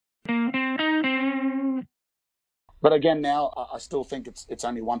But again, now I still think it's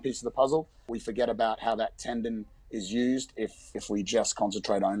only one piece of the puzzle. We forget about how that tendon is used if we just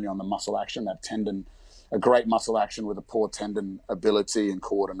concentrate only on the muscle action. That tendon, a great muscle action with a poor tendon ability and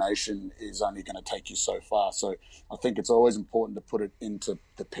coordination is only going to take you so far. So I think it's always important to put it into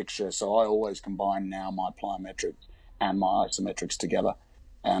the picture. So I always combine now my plyometrics and my isometrics together.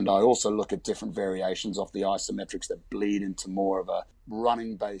 And I also look at different variations of the isometrics that bleed into more of a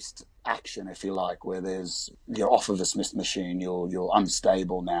running-based action, if you like, where you're off of a Smith machine, you're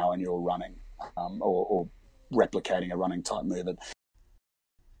unstable now, and you're running or replicating a running type movement.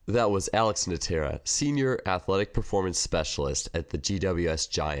 That was Alex Natera, Senior Athletic Performance Specialist at the GWS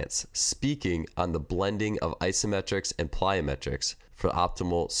Giants, speaking on the blending of isometrics and plyometrics for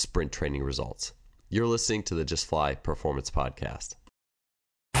optimal sprint training results. You're listening to the Just Fly Performance Podcast.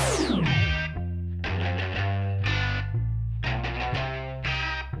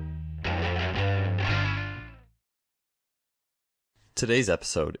 Today's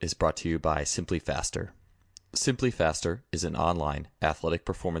episode is brought to you by Simply Faster. Simply Faster is an online athletic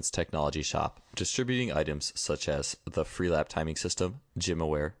performance technology shop distributing items such as the Freelap timing system,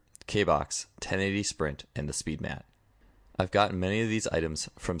 GymAware, K-Box, 1080 Sprint, and the SpeedMat. I've gotten many of these items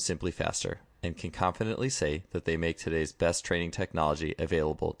from Simply Faster and can confidently say that they make today's best training technology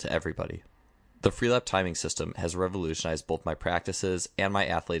available to everybody. The Freelap timing system has revolutionized both my practices and my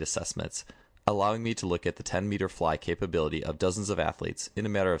athlete assessments, allowing me to look at the 10-meter fly capability of dozens of athletes in a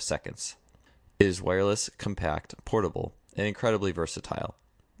matter of seconds. It is wireless, compact, portable, and incredibly versatile.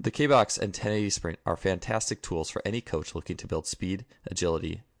 The K-Box and 1080 Sprint are fantastic tools for any coach looking to build speed,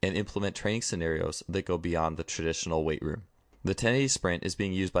 agility, and implement training scenarios that go beyond the traditional weight room. The 1080 Sprint is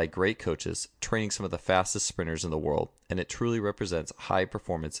being used by great coaches training some of the fastest sprinters in the world, and it truly represents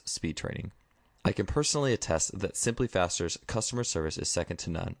high-performance speed training. I can personally attest that Simply Faster's customer service is second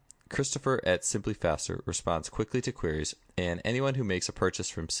to none. Christopher at Simply Faster responds quickly to queries, and anyone who makes a purchase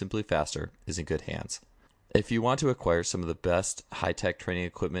from Simply Faster is in good hands. If you want to acquire some of the best high-tech training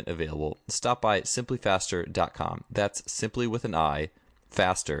equipment available, stop by simplyfaster.com. That's simply with an I,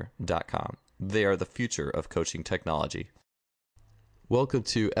 faster.com. They are the future of coaching technology. Welcome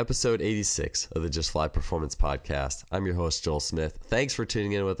to episode 86 of the Just Fly Performance Podcast. I'm your host, Joel Smith. Thanks for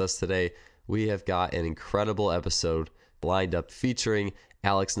tuning in with us today. We have got an incredible episode lined up featuring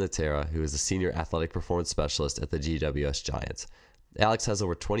Alex Natera, who is a Senior Athletic Performance Specialist at the GWS Giants. Alex has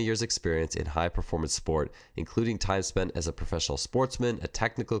over 20 years experience in high-performance sport, including time spent as a professional sportsman, a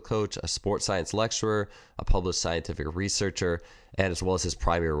technical coach, a sports science lecturer, a published scientific researcher, and as well as his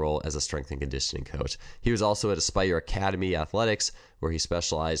primary role as a strength and conditioning coach. He was also at Aspire Academy Athletics, where he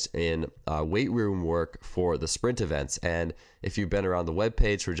specialized in weight room work for the sprint events. And if you've been around the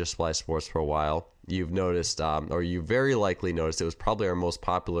webpage for Just Fly Sports for a while, you've noticed, or you very likely noticed, it was probably our most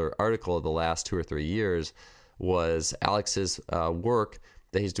popular article of the last 2 or 3 years, was Alex's work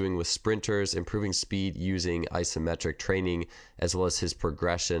that he's doing with sprinters, improving speed using isometric training, as well as his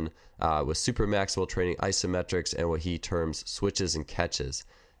progression with super maximal training, isometrics, and what he terms switches and catches.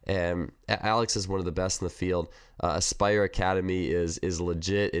 And Alex is one of the best in the field. Aspire Academy is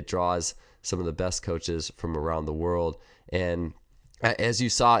legit. It draws some of the best coaches from around the world. And as you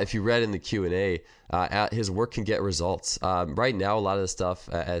saw, if you read in the Q&A, his work can get results. Right now, a lot of the stuff,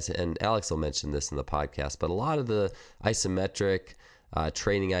 and Alex will mention this in the podcast, but a lot of the isometric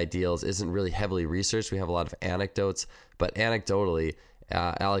training ideals isn't really heavily researched. We have a lot of anecdotes, but anecdotally,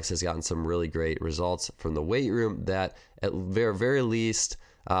 Alex has gotten some really great results from the weight room that at very, very least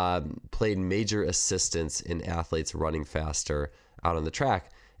played major assistance in athletes running faster out on the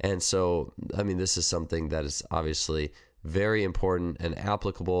track. And so, I mean, this is something that is obviously very important and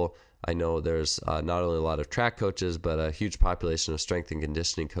applicable. I know there's not only a lot of track coaches, but a huge population of strength and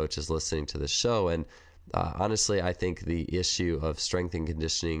conditioning coaches listening to this show. And honestly, I think the issue of strength and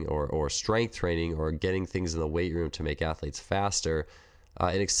conditioning or strength training or getting things in the weight room to make athletes faster,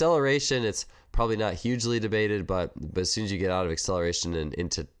 in acceleration, it's probably not hugely debated, but as soon as you get out of acceleration and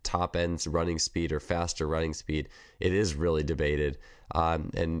into top end running speed or faster running speed, it is really debated.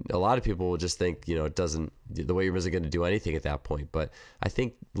 And a lot of people will just think, the weight room isn't going to do anything at that point. But I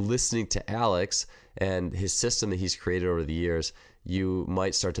think listening to Alex and his system that he's created over the years, you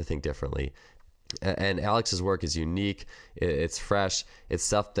might start to think differently. And Alex's work is unique. It's fresh. It's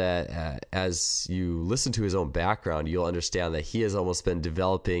stuff that as you listen to his own background, you'll understand that he has almost been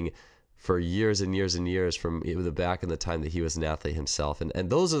developing for years and years and years from the back in the time that he was an athlete himself. And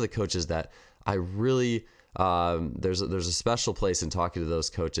those are the coaches that I really there's a special place in talking to those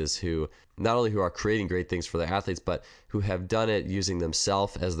coaches who not only who are creating great things for their athletes, but who have done it using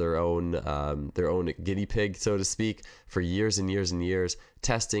themselves as their own guinea pig, so to speak, for years and years and years,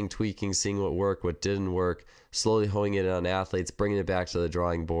 testing, tweaking, seeing what worked, what didn't work, slowly honing it on athletes, bringing it back to the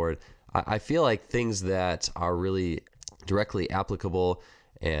drawing board. I feel like things that are really directly applicable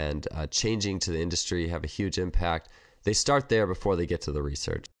and changing to the industry have a huge impact. They start there before they get to the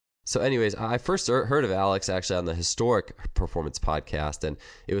research. So anyways, I first heard of Alex actually on the Historic Performance podcast, and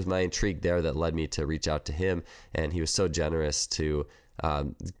it was my intrigue there that led me to reach out to him, and he was so generous to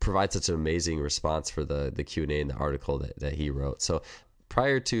provide such an amazing response for the Q&A in the article that he wrote. So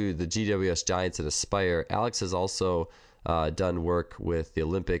prior to the GWS Giants and Aspire, Alex has also done work with the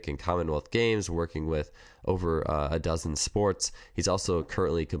Olympic and Commonwealth Games, working with over a dozen sports. He's also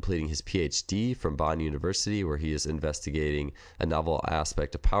currently completing his PhD from Bond University, where he is investigating a novel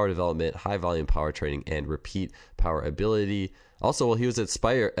aspect of power development, high volume power training, and repeat power ability. Also, while he was at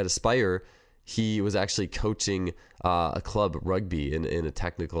Aspire, he was actually coaching a club rugby in a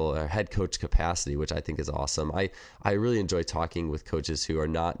technical head coach capacity, which I think is awesome. I really enjoy talking with coaches who are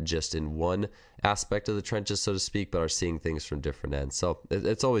not just in one aspect of the trenches, so to speak, but are seeing things from different ends. So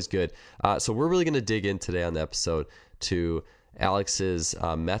it's always good. So we're really going to dig in today on the episode to Alex's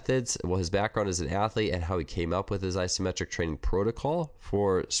methods, well, his background as an athlete, and how he came up with his isometric training protocol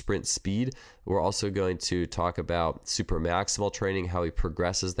for sprint speed. We're also going to talk about super maximal training, how he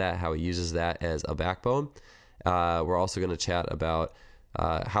progresses that, how he uses that as a backbone. We're also going to chat about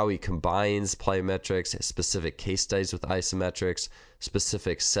how he combines plyometrics, specific case studies with isometrics,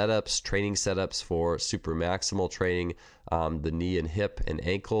 specific setups, training setups for super maximal training, the knee and hip and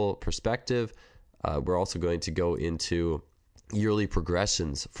ankle perspective. We're also going to go into yearly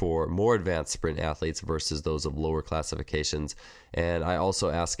progressions for more advanced sprint athletes versus those of lower classifications. And I also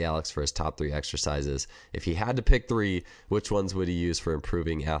asked Alex for his top 3 exercises. If he had to pick 3, which ones would he use for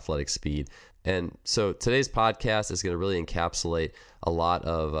improving athletic speed? And so today's podcast is going to really encapsulate a lot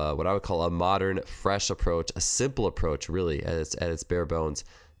of what I would call a modern, fresh approach, a simple approach, really, at its bare bones,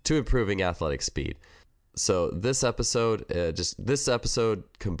 to improving athletic speed. So this episode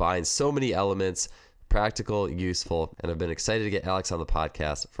combines so many elements, practical, useful, and I've been excited to get Alex on the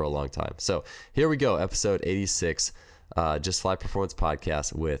podcast for a long time. So here we go, episode 86, Just Fly Performance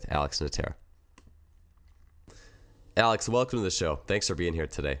Podcast with Alex Natera. Alex, welcome to the show. Thanks for being here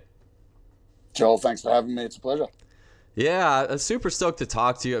today. Joel, thanks for having me. It's a pleasure. Yeah, I'm super stoked to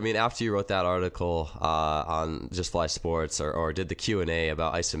talk to you. I mean, after you wrote that article on Just Fly Sports or did the Q&A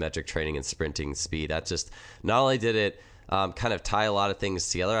about isometric training and sprinting speed, that just not only did it kind of tie a lot of things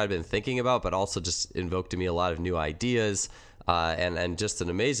together I'd been thinking about, but also just invoked in me a lot of new ideas and just an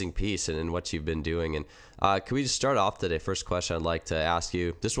amazing piece in what you've been doing. And can we just start off today? First question I'd like to ask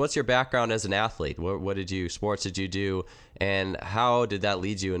you, just what's your background as an athlete? What sports did you do, and how did that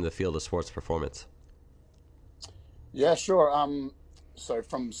lead you into the field of sports performance? Yeah, sure. So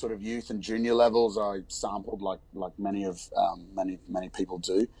from sort of youth and junior levels, I sampled like many people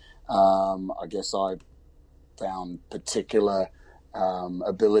do. I guess I found particular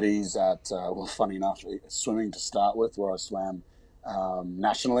abilities at, well, funny enough, swimming to start with, where I swam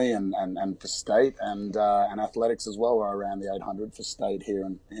nationally and for state, and athletics as well, where I ran the 800 for state here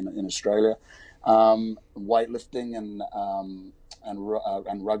in Australia. Weightlifting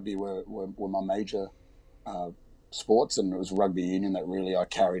and rugby were my major sports, and it was rugby union that really I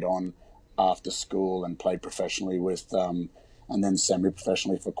carried on after school and played professionally with, and then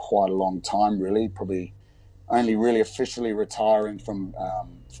semi-professionally for quite a long time, really, probably only really officially retiring from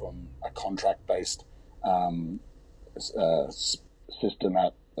a contract-based system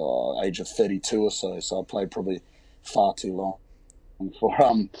at age of 32 or so. So I played probably far too long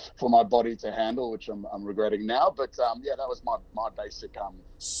for my body to handle, which I'm regretting now. But yeah, that was my basic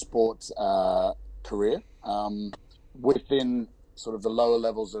sports career. Within sort of the lower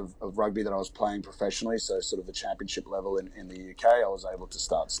levels of rugby that I was playing professionally, so sort of the championship level in the UK, I was able to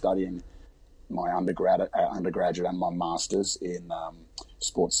start studying my undergraduate and my master's in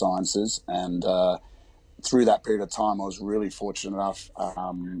sports sciences. And through that period of time, I was really fortunate enough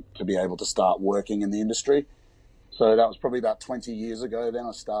to be able to start working in the industry. So that was probably about 20 years ago. Then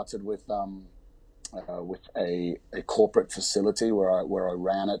I started with a corporate facility where I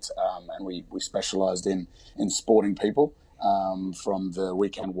ran it, and we specialized in sporting people, from the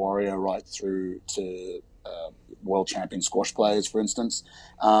weekend warrior right through to world champion squash players, for instance.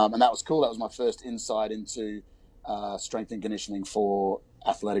 And that was cool. That was my first insight into strength and conditioning for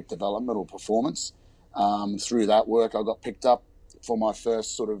athletic development or performance. Through that work, I got picked up for my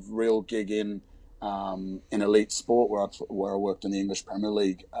first sort of real gig in elite sport, where I worked in the English Premier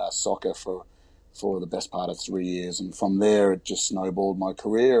League soccer for for the best part of 3 years. And from there, it just snowballed my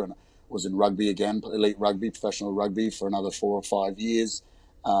career, and was in rugby again, elite rugby, professional rugby, for another 4 or 5 years,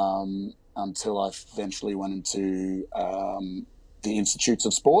 until I eventually went into the Institutes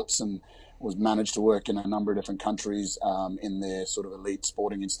of Sports, and was managed to work in a number of different countries in their sort of elite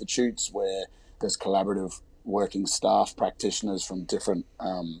sporting institutes, where there's collaborative working staff, practitioners from different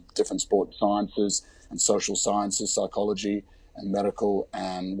sport sciences and social sciences, psychology and medical,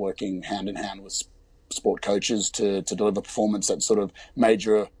 and working hand in hand with sport coaches to deliver performance at sort of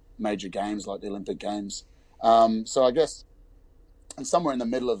major games like the Olympic Games. So I guess, and somewhere in the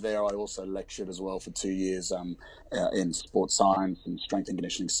middle of there, I also lectured as well for 2 years in sports science and strength and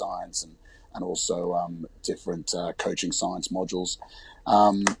conditioning science, and also different coaching science modules.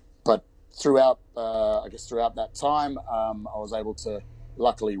 But throughout that time, I was able to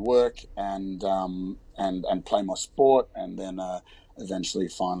luckily work and play my sport, and then eventually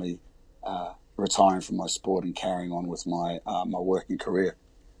finally retiring from my sport and carrying on with my working career.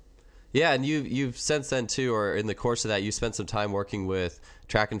 Yeah, and you've since then too, or in the course of that, you spent some time working with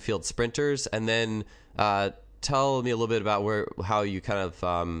track and field sprinters, and then tell me a little bit about how you kind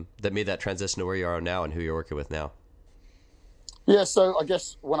of that made that transition to where you are now and who you're working with now. Yeah, so I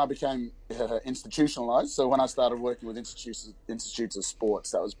guess when I became institutionalized, so when I started working with institutes of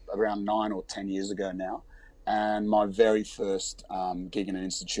sports, that was around 9 or 10 years ago now. And my very first gig in an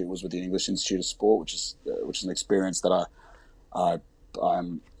institute was with the English Institute of Sport, which is an experience that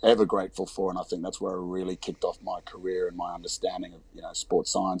I'm ever grateful for, and I think that's where I really kicked off my career and my understanding of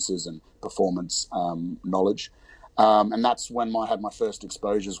sports sciences and performance knowledge. And that's when I had my first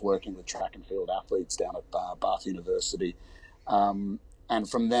exposures working with track and field athletes down at Bath University. And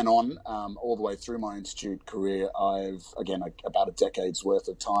from then on, all the way through my institute career, I've, again, about a decade's worth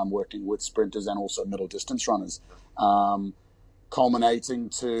of time working with sprinters and also middle distance runners, culminating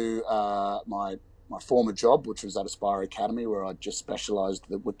to my former job, which was at Aspire Academy, where I just specialised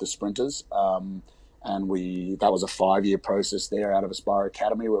with the sprinters. And that was a 5-year process there out of Aspire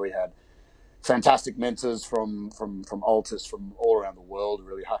Academy, where we had fantastic mentors from Altus from all around the world,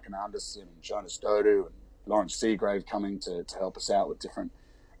 really. Hakan Anderson and Jonas Dodu and Lawrence Seagrave coming to help us out with different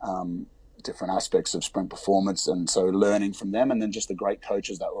aspects of sprint performance, and so learning from them, and then just the great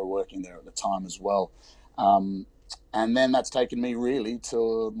coaches that were working there at the time as well. And then that's taken me really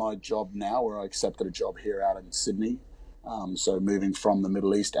to my job now, where I accepted a job here out in Sydney. So moving from the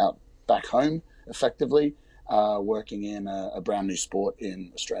Middle East out back home, effectively, working in a brand new sport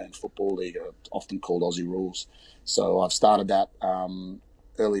in Australian Football League, often called Aussie Rules. So I've started that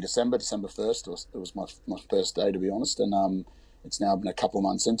early December 1st. It was my first day, to be honest, and it's now been a couple of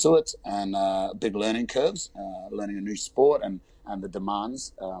months into it, and big learning curves, learning a new sport and the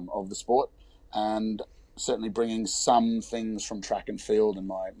demands of the sport, and certainly bringing some things from track and field and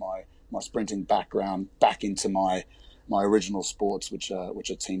my sprinting background back into my original sports, which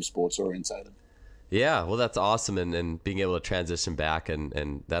are team sports orientated. Yeah, well, that's awesome, and being able to transition back,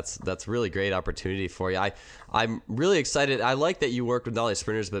 and that's really great opportunity for you. I'm really excited. I like that you work with not only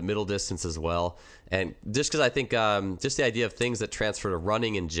sprinters but middle distance as well, and just because I think just the idea of things that transfer to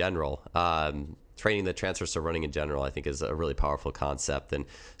running in general, training that transfers to running in general, I think is a really powerful concept. And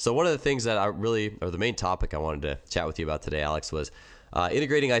so one of the things that the main topic I wanted to chat with you about today, Alex, was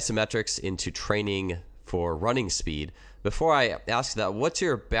integrating isometrics into training for running speed. Before I ask you that, what's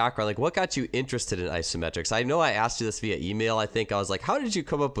your background? Like, what got you interested in isometrics? I know I asked you this via email. I think I was like, how did you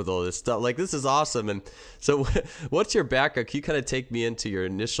come up with all this stuff? Like, this is awesome. And so what's your background? Can you kind of take me into your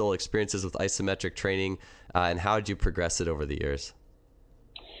initial experiences with isometric training and how did you progress it over the years?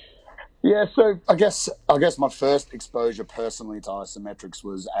 Yeah, so I guess my first exposure personally to isometrics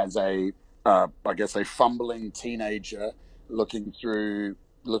was as a fumbling teenager looking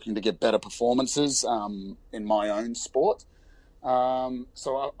to get better performances in my own sport.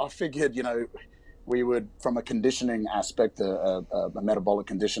 So I figured, we would, from a conditioning aspect, a metabolic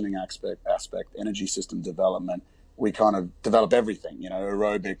conditioning aspect, energy system development, we kind of develop everything,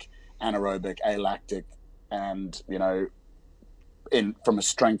 aerobic, anaerobic, alactic, and, from a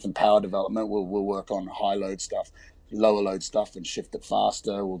strength and power development, we'll work on high load stuff, lower load stuff, and shift it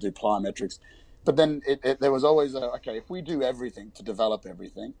faster. We'll do plyometrics. But then there was always if we do everything to develop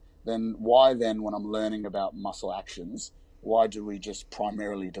everything, then why then, when I'm learning about muscle actions, why do we just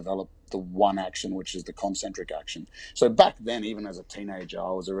primarily develop the one action, which is the concentric action? So back then, even as a teenager,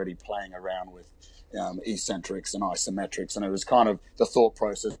 I was already playing around with eccentrics and isometrics, and it was kind of the thought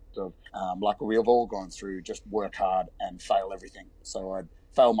process of like we've all gone through, just work hard and fail everything. So I'd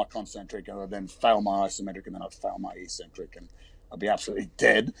fail my concentric, and I'd then fail my isometric, and then I'd fail my eccentric, and I'd be absolutely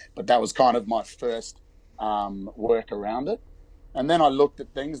dead. But that was kind of my first work around it. And then I looked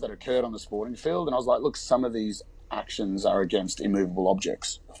at things that occurred on the sporting field, and I was like, look, some of these actions are against immovable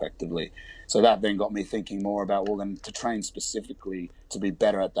objects, effectively. So that then got me thinking more about, well, then to train specifically to be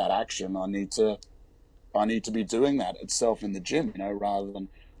better at that action, I need to be doing that itself in the gym, rather than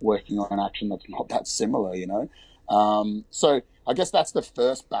working on an action that's not that similar. So I guess that's the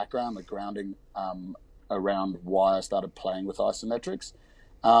first background, the grounding around why I started playing with isometrics.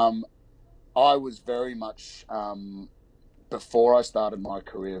 I was very much, before I started my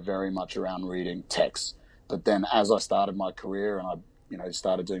career, very much around reading texts. But then as I started my career and I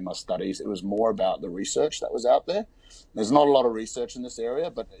started doing my studies, it was more about the research that was out there. There's not a lot of research in this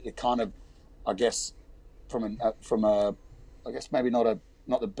area, but it kind of, I guess, from I guess maybe not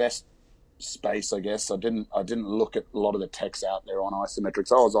the best space. I guess I didn't look at a lot of the texts out there on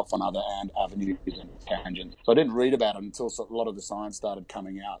isometrics. I was off on other avenues and tangents, so I didn't read about it until a lot of the science started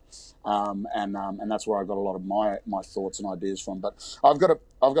coming out, and that's where I got a lot of my thoughts and ideas from. But I've got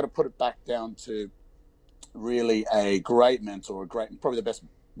to put it back down to really a great mentor, probably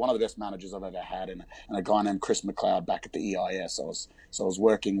one of the best managers I've ever had, and a guy named Chris McLeod back at the EIS. I was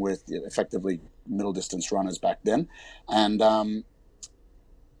working with effectively middle distance runners back then, and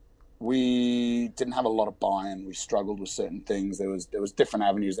we didn't have a lot of buy-in. We struggled with certain things. There was different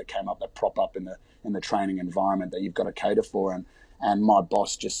avenues that came up that prop up in the training environment that you've got to cater for, and my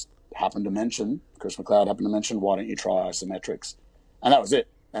boss just Chris McLeod happened to mention, why don't you try isometrics? And that was it.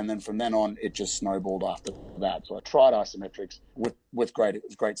 And then from then on, it just snowballed after that. So I tried isometrics with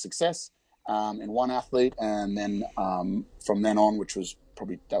great success in one athlete. And then from then on,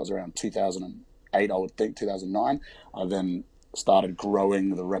 that was around 2008, I would think, 2009, I then started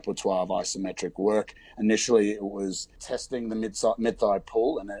growing the repertoire of isometric work. Initially, it was testing the mid-thigh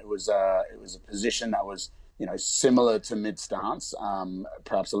pull, and it was a position that was similar to mid-stance,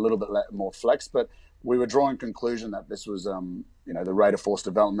 perhaps a little bit more flex, but we were drawing conclusion that this was, the rate of force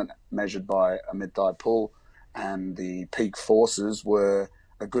development measured by a mid-thigh pull and the peak forces were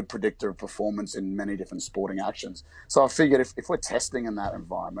a good predictor of performance in many different sporting actions. So I figured if we're testing in that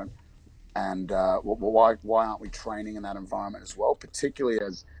environment, and why aren't we training in that environment as well, particularly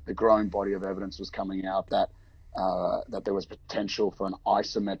as the growing body of evidence was coming out that there was potential for an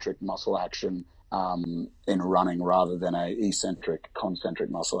isometric muscle action in running rather than a concentric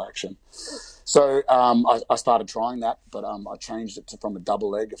muscle action. So I started trying that, but I changed it from a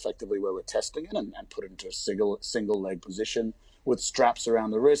double leg, effectively, where we're testing it, and put it into a single leg position with straps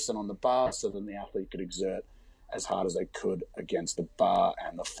around the wrists and on the bar, so that the athlete could exert as hard as they could against the bar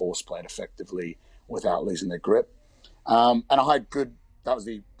and the force plate effectively without losing their grip. And I had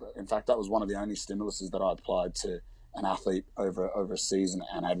in fact, that was one of the only stimuluses that I applied to an athlete over a season,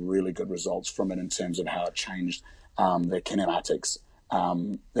 and had really good results from it in terms of how it changed their kinematics,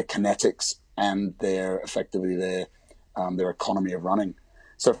 their kinetics, and their economy of running.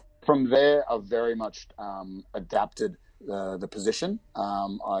 So from there, I've very much adapted the position.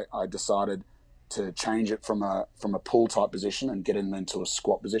 I decided to change it from a pull type position and get him into a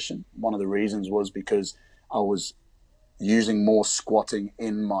squat position. One of the reasons was because I was using more squatting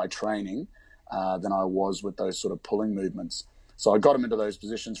in my training than I was with those sort of pulling movements. So I got him into those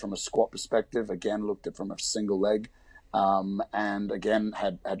positions from a squat perspective, again, looked at from a single leg, and again,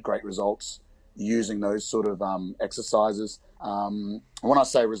 had great results using those sort of exercises. When I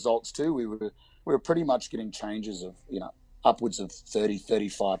say results too, we were pretty much getting changes of, upwards of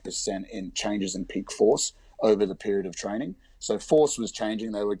 30-35% in changes in peak force over the period of training. So force was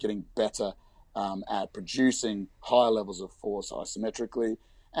changing. They were getting better at producing higher levels of force isometrically.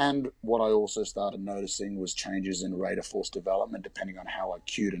 And what I also started noticing was changes in rate of force development, depending on how I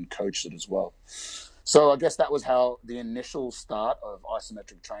cued and coached it as well. So I guess that was how the initial start of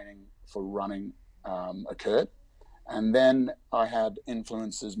isometric training for running occurred. And then I had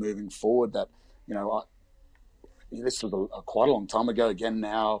influences moving forward that, this was quite a long time ago, again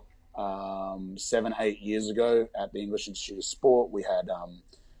now, 7-8 years ago at the English Institute of Sport. We had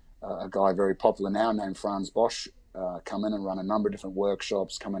a guy very popular now named Franz Bosch come in and run a number of different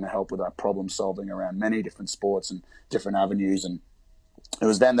workshops, come in and help with our problem solving around many different sports and different avenues. And it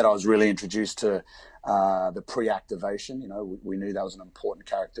was then that I was really introduced to the pre-activation. We knew that was an important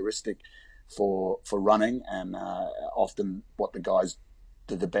characteristic for running, and often what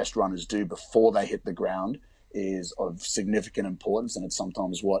the best runners do before they hit the ground is of significant importance, and it's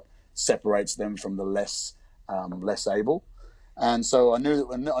sometimes what separates them from the less able. And so I knew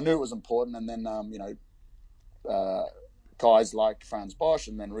it was important. And then guys like Franz Bosch,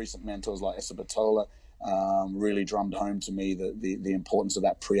 and then recent mentors like Esa Batola really drummed home to me the importance of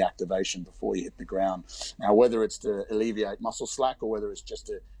that pre-activation before you hit the ground. Now, whether it's to alleviate muscle slack or whether it's just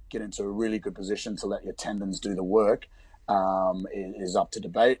to get into a really good position to let your tendons do the work, is up to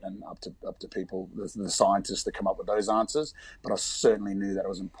debate and up to people, the scientists that come up with those answers. But I certainly knew that it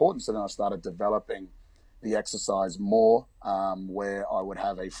was important. So then I started developing the exercise more, where I would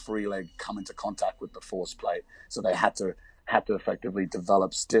have a free leg come into contact with the force plate. So they had to effectively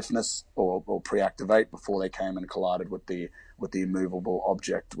develop stiffness or pre-activate before they came and collided with the immovable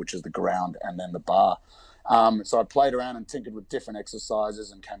object, which is the ground, and then the bar. So I played around and tinkered with different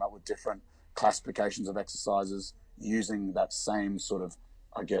exercises and came up with different classifications of exercises using that same sort of,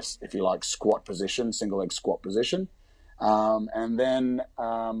 I guess, if you like, squat position, single leg squat position. And then,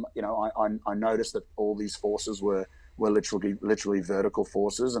 I noticed that all these forces were literally vertical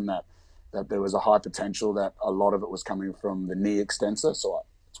forces, and that there was a high potential that a lot of it was coming from the knee extensor. So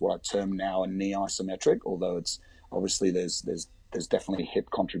it's what I term now a knee isometric, although it's obviously there's definitely hip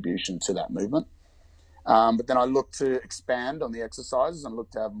contribution to that movement. But then I looked to expand on the exercises and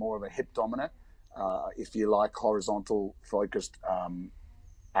looked to have more of a hip dominant, if you like, horizontal focused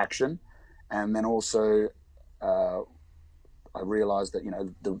action. And then also I realized that,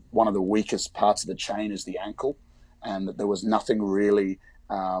 one of the weakest parts of the chain is the ankle, and that there was nothing really,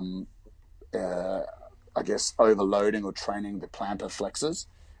 overloading or training the plantar flexors.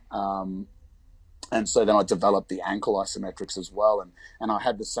 And so then I developed the ankle isometrics as well. And I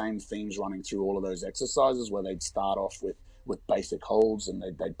had the same themes running through all of those exercises, where they'd start off with basic holds, and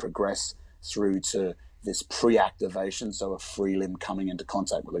they'd progress through to this pre-activation, so a free limb coming into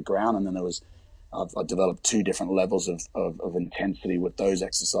contact with the ground. And then I developed two different levels of intensity with those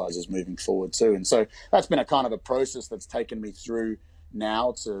exercises moving forward too. And so that's been a kind of a process that's taken me through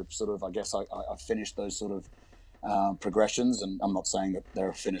now to sort of, I guess I finished those sort of progressions. And I'm not saying that they're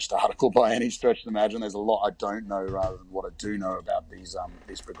a finished article by any stretch of the imagination. There's a lot I don't know rather than what I do know about these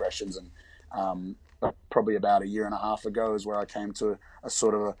progressions. And probably about a year and a half ago is where I came to a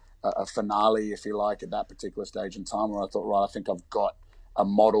sort of a finale, if you like, at that particular stage in time, where I thought, right, I think I've got a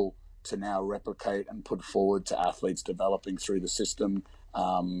model to now replicate and put forward to athletes developing through the system,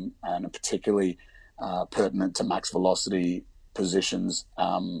 and particularly pertinent to max velocity positions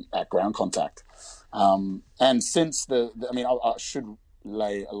at ground contact. And since I should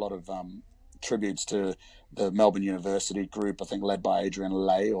lay a lot of tributes to the Melbourne University group, I think led by Adrian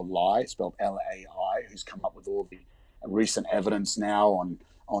Lai, or Lai, spelled Lai, who's come up with all the recent evidence now on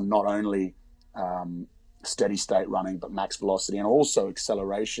not only steady state running, but max velocity, and also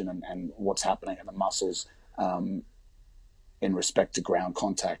acceleration and what's happening in the muscles in respect to ground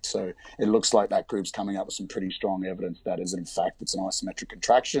contact. So it looks like that group's coming up with some pretty strong evidence that is, in fact, it's an isometric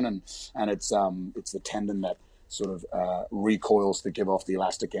contraction, and it's the tendon that sort of recoils to give off the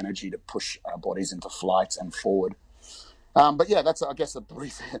elastic energy to push our bodies into flight and forward. But yeah, that's, I guess, a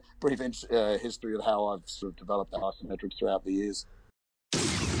brief history of how I've sort of developed the isometrics throughout the years.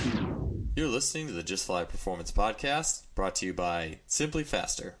 You're listening to the Just Fly Performance Podcast, brought to you by Simply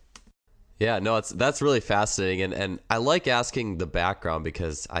Faster. Yeah, no, that's really fascinating, and I like asking the background,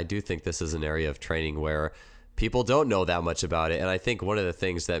 because I do think this is an area of training where people don't know that much about it. And I think one of the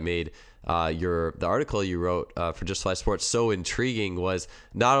things that made the article you wrote for Just Fly Sports so intriguing was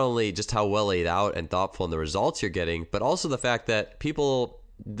not only just how well laid out and thoughtful in the results you're getting, but also the fact that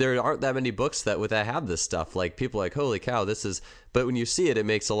there aren't that many books that have this stuff. Like, people are like, holy cow, this is, but when you see it, it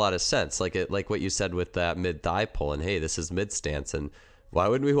makes a lot of sense. Like what you said with that mid thigh pull, and hey, this is mid stance, and why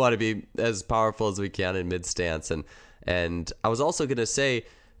wouldn't we want to be as powerful as we can in mid stance? And I was also going to say,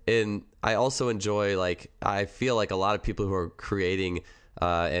 I also enjoy, I feel like a lot of people who are creating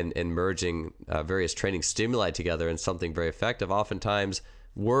and merging various training stimuli together in something very effective, oftentimes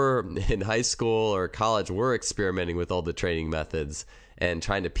we're in high school or college, we're experimenting with all the training methods and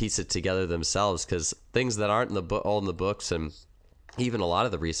trying to piece it together themselves, because things that aren't all in the books, and even a lot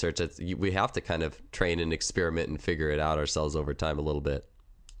of the research, we have to kind of train and experiment and figure it out ourselves over time a little bit.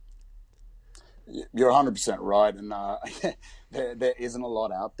 You're 100% right, and there isn't a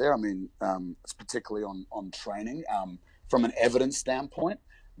lot out there. I mean, it's particularly on training. From an evidence standpoint,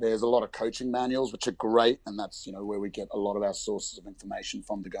 there's a lot of coaching manuals, which are great, and that's where we get a lot of our sources of information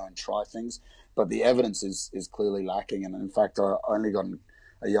from to go and try things. But the evidence is clearly lacking, and in fact, I only got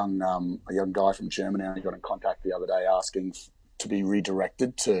a young guy from Germany. I only got in contact the other day asking to be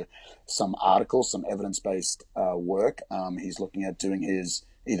redirected to some articles, some evidence-based work. He's looking at doing his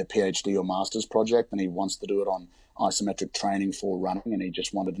either PhD or master's project, and he wants to do it on isometric training for running, and he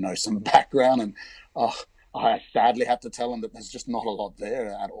just wanted to know some background. And I sadly have to tell him that there's just not a lot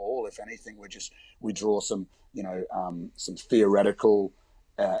there at all. If anything, we draw some some theoretical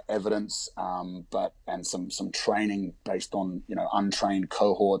evidence, and some training based on untrained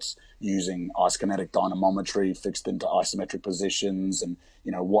cohorts using isokinetic dynamometry fixed into isometric positions, and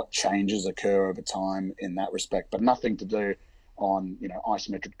what changes occur over time in that respect, but nothing to do on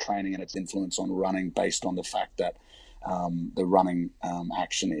isometric training and its influence on running based on the fact that the running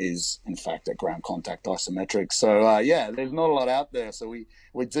action is in fact at ground contact isometric. So there's not a lot out there. So we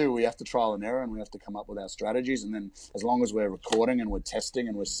have to trial and error, and we have to come up with our strategies. And then as long as we're recording and we're testing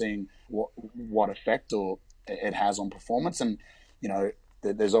and we're seeing what effect or it has on performance, and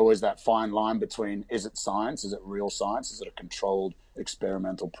there's always that fine line between, is it science, is it real science, is it a controlled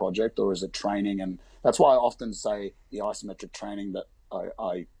experimental project, or is it training? And that's why I often say the isometric training that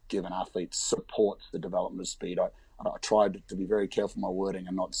I give an athlete supports the development of speed. I tried to be very careful in my wording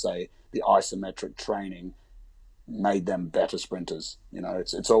and not say the isometric training made them better sprinters.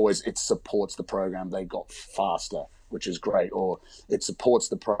 It's always, it supports the program, they got faster, which is great, or it supports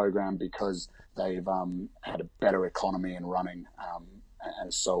the program because they've had a better economy in running,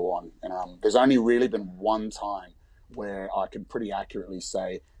 and so on. And there's only really been one time where I can pretty accurately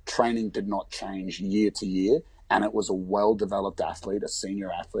say training did not change year to year, and it was a well-developed athlete, a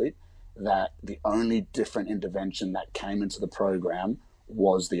senior athlete, that the only different intervention that came into the program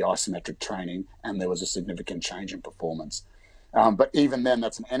was the isometric training, and there was a significant change in performance. But even then,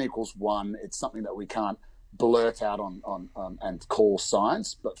 that's an N=1. It's something that we can't blurt out on and call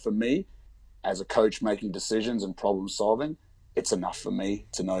science. But for me, as a coach making decisions and problem solving, it's enough for me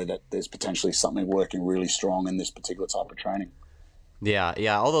to know that there's potentially something working really strong in this particular type of training. Yeah.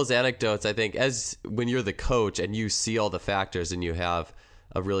 All those anecdotes, I think, as when you're the coach and you see all the factors and you have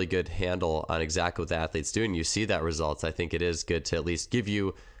a really good handle on exactly what the athlete's doing, you see that results, I think it is good to at least give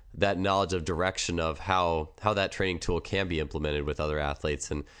you that knowledge of direction of how that training tool can be implemented with other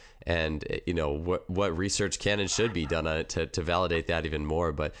athletes, and what research can and should be done on it to validate that even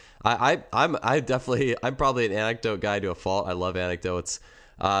more. But I'm probably an anecdote guy to a fault. I love anecdotes,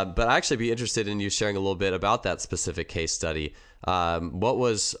 but I'd actually be interested in you sharing a little bit about that specific case study. What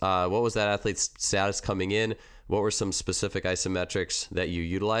was that athlete's status coming in? What were some specific isometrics that you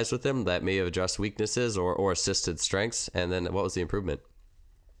utilized with them that may have addressed weaknesses or assisted strengths? And then what was the improvement?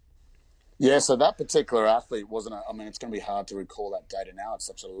 Yeah, so that particular athlete it's going to be hard to recall that data now. It's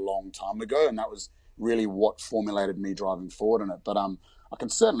such a long time ago, and that was really what formulated me driving forward on it. But I can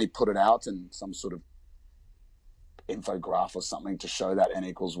certainly put it out in some sort of infograph or something to show that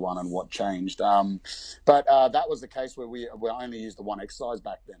N=1 and what changed. But that was the case where we only used the one exercise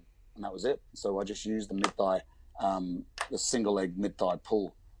back then, and that was it. So I just used the mid-thigh, the single leg mid-thigh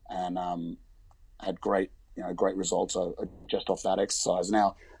pull, and had great results just off that exercise.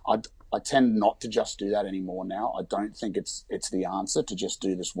 Now, I tend not to just do that anymore now. I don't think it's the answer to just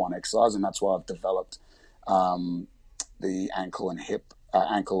do this one exercise, and that's why I've developed the ankle and hip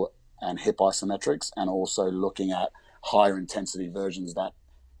isometrics, and also looking at higher intensity versions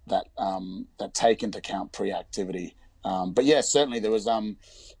that take into account pre-activity. But yeah, certainly there was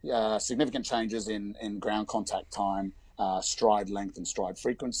significant changes in ground contact time, stride length, and stride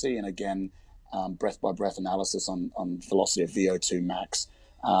frequency, and again, breath by breath analysis on velocity of VO2 max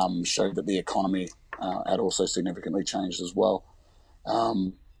showed that the economy had also significantly changed as well.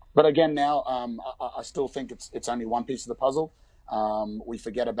 But again, now I still think it's only one piece of the puzzle. We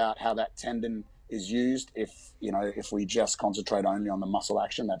forget about how that tendon is used if we just concentrate only on the muscle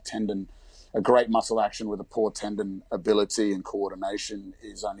action. That tendon, a great muscle action with a poor tendon ability and coordination,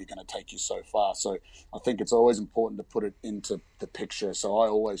 is only going to take you so far. So I think it's always important to put it into the picture. So I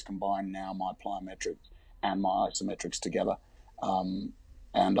always combine now my plyometrics and my isometrics together.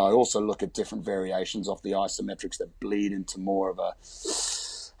 And I also look at different variations of the isometrics that bleed into more of a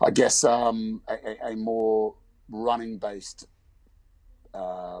more running-based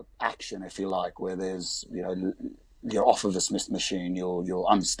action, if you like, where there's, you're off of a Smith machine, you're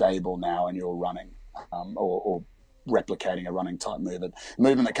unstable now, and you're running, or replicating a running type movement. The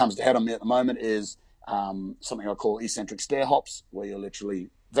movement that comes to head on me at the moment is something I call eccentric stair hops, where you're literally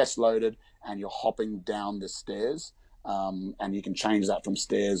vest loaded and you're hopping down the stairs. And you can change that from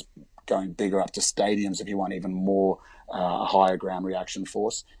stairs going bigger up to stadiums if you want even more higher ground reaction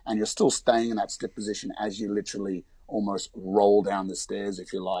force. And you're still staying in that stiff position as you literally almost roll down the stairs,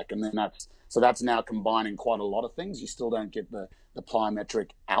 if you like. And then that's now combining quite a lot of things. You still don't get the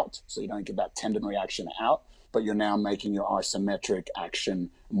plyometric out, so you don't get that tendon reaction out, but you're now making your isometric action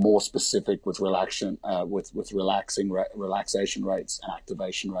more specific with relaxation rates and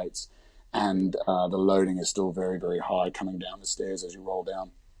activation rates. And the loading is still very, very high coming down the stairs as you roll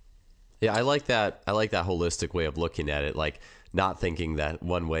down. Yeah, I like that. I like that holistic way of looking at it. Like, not thinking that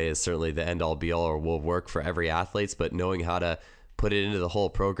one way is certainly the end all be all or will work for every athlete, but knowing how to put it into the whole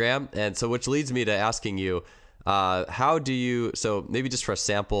program. And so, which leads me to asking you, how do you, so maybe just for a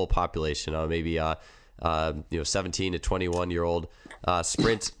sample population, maybe 17 to 21-year-old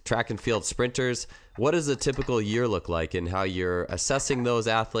track and field sprinters, what does a typical year look like, and how you're assessing those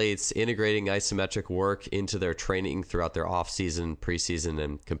athletes, integrating isometric work into their training throughout their off-season, preseason,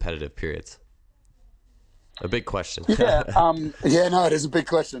 and competitive periods? A big question. No, it is a big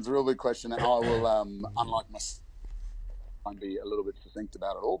question. It's a real big question, and I will, unlike myself, be a little bit succinct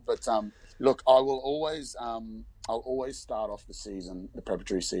about it all. But look, I'll always start off the season, the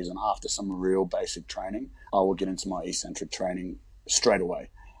preparatory season, after some real basic training. I will get into my eccentric training straight away.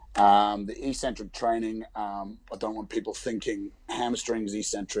 The eccentric training, I don't want people thinking hamstrings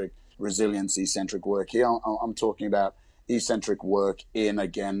eccentric, resilience eccentric work here. I'm talking about eccentric work in,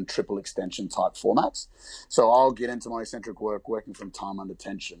 again, triple extension type formats. So I'll get into my eccentric work working from time under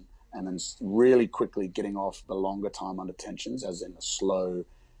tension, and then really quickly getting off the longer time under tensions, as in the slow,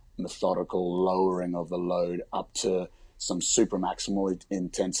 methodical lowering of the load up to some super maximal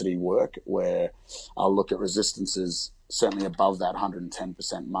intensity work, where I'll look at resistances certainly above that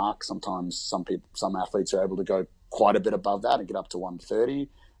 110% mark. Sometimes some athletes are able to go quite a bit above that and get up to 130.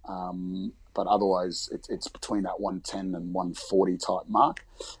 But otherwise, it's between that 110 and 140 type mark.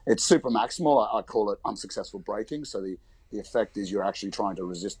 It's super maximal. I call it unsuccessful braking. So the effect is you're actually trying to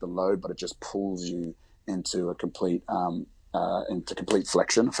resist the load, but it just pulls you into a complete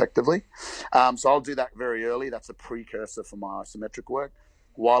flexion, effectively. So I'll do that very early. That's a precursor for my isometric work.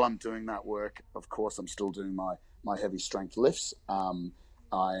 While I'm doing that work, of course, I'm still doing my heavy strength lifts. And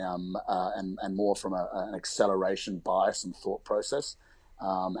more from an acceleration bias and thought process.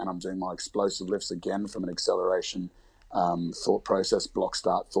 And I'm doing my explosive lifts again from an acceleration thought process, block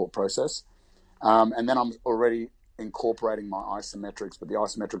start thought process. And then I'm already incorporating my isometrics, but the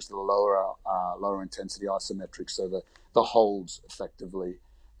isometrics are the lower intensity isometrics, so the holds effectively.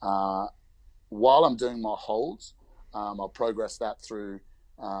 While I'm doing my holds, I'll progress that through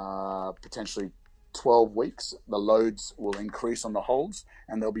potentially 12 weeks. The loads will increase on the holds,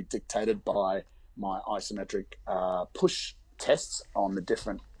 and they'll be dictated by my isometric push tests on the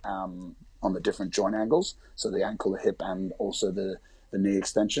different joint angles, so the ankle, the hip, and also the knee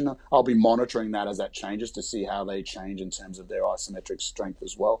extension. I'll be monitoring that as that changes to see how they change in terms of their isometric strength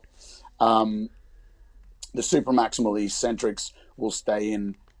as well. The super maximal eccentrics will stay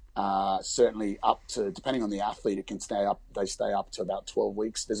in certainly up to, depending on the athlete, it can stay up. They stay up to about 12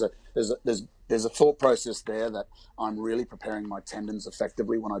 weeks. There's a thought process there that I'm really preparing my tendons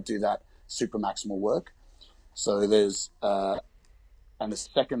effectively when I do that super maximal work. So there's and the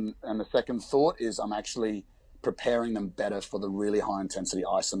second thought is I'm actually preparing them better for the really high intensity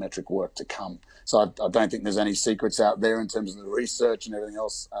isometric work to come. So I don't think there's any secrets out there in terms of the research and everything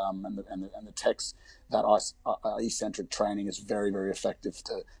else, and the text, that eccentric training is very, very effective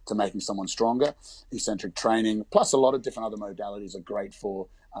to making someone stronger. Eccentric training plus a lot of different other modalities are great for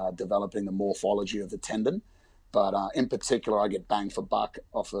developing the morphology of the tendon. But in particular, I get bang for buck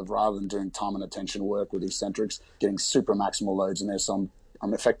off of, rather than doing time and attention work with eccentrics, getting super maximal loads in there. So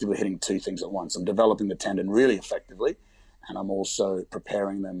I'm effectively hitting two things at once. I'm developing the tendon really effectively, and I'm also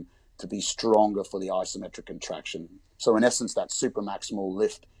preparing them to be stronger for the isometric contraction. So in essence, that super maximal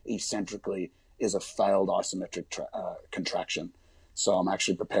lift eccentrically is a failed isometric contraction. So I'm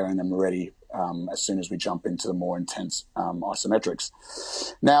actually preparing them ready as soon as we jump into the more intense isometrics.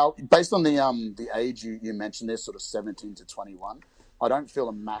 Now, based on the age you mentioned there, sort of 17 to 21, I don't feel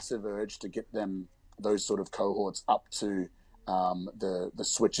a massive urge to get them, those sort of cohorts, up to the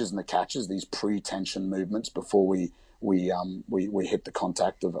switches and the catches, these pre-tension movements before we hit the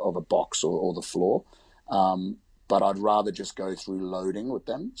contact of a box or the floor. But I'd rather just go through loading with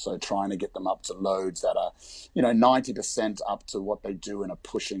them. So trying to get them up to loads that are, 90% up to what they do in a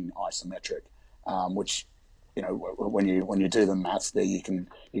pushing isometric, which, when you do the maths there, you can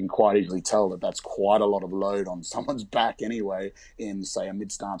quite easily tell that that's quite a lot of load on someone's back anyway, in say a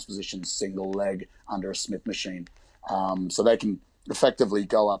mid-stance position, single leg under a Smith machine. So they can effectively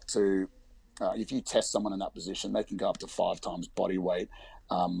go up to, if you test someone in that position, they can go up to 5 times body weight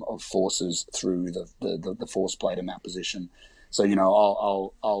of forces through the force plate in that position. So,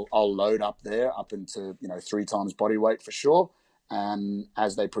 I'll load up there up into, 3 times body weight for sure. And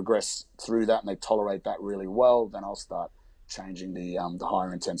as they progress through that and they tolerate that really well, then I'll start changing the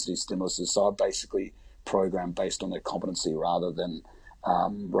higher intensity stimuluses. So I basically program based on their competency rather than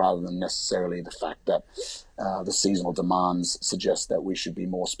necessarily the fact that the seasonal demands suggest that we should be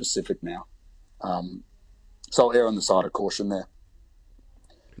more specific now. So I'll err on the side of caution there.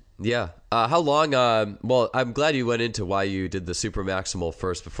 Yeah. How long? Well, I'm glad you went into why you did the super maximal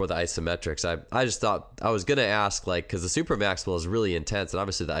first before the isometrics. I just thought I was gonna ask, like, because the super maximal is really intense, and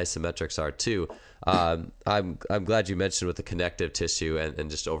obviously the isometrics are too. I'm glad you mentioned with the connective tissue and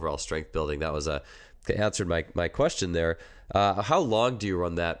just overall strength building. That was answered my question there. How long do you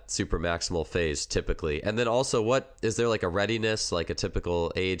run that super maximal phase typically? And then also, what is there like a readiness, like a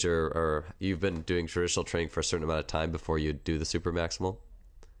typical age, or you've been doing traditional training for a certain amount of time before you do the super maximal?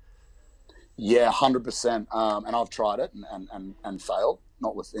 Yeah, 100%. And I've tried it and failed,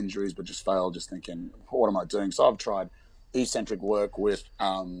 not with injuries, but just failed, just thinking, what am I doing? So I've tried eccentric work with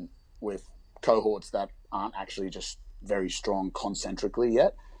cohorts that aren't actually just very strong concentrically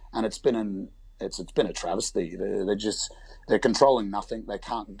yet, and it's been a travesty. They're controlling nothing. They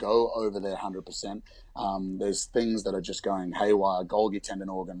can't go over their 100%. There's things that are just going haywire. Golgi tendon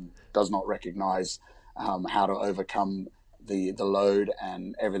organ does not recognize how to overcome the load,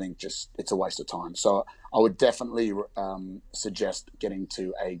 and everything, just it's a waste of time. So I would definitely suggest getting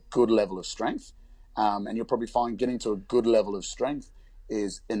to a good level of strength, and you'll probably find getting to a good level of strength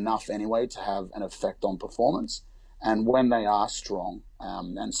is enough anyway to have an effect on performance. And when they are strong,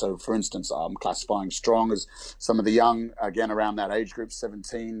 and so for instance, I'm classifying strong as some of the young, again around that age group,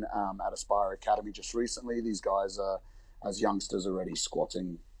 17, at Aspire Academy just recently. These guys are, as youngsters, already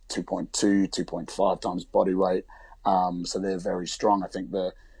squatting 2.2, 2.5 times body weight. So they're very strong. I think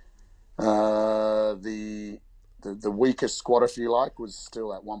the weakest squat, if you like, was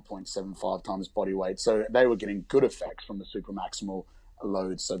still at 1.75 times body weight. So they were getting good effects from the super maximal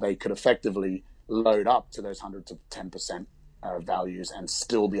load. So they could effectively load up to those 100 to 10% values and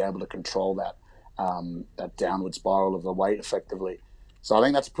still be able to control that downward spiral of the weight effectively. So I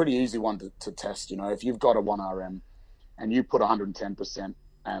think that's a pretty easy one to test. If you've got a 1RM and you put 110%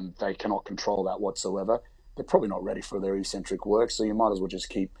 and they cannot control that whatsoever, they're probably not ready for their eccentric work. So you might as well just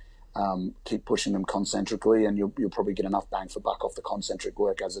keep pushing them concentrically, and you'll probably get enough bang for buck off the concentric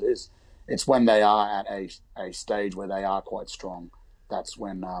work as it is. It's when they are at a stage where they are quite strong, that's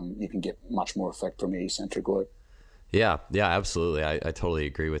when you can get much more effect from the eccentric work. Yeah, absolutely. I totally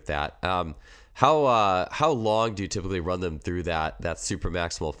agree with that. How long do you typically run them through that super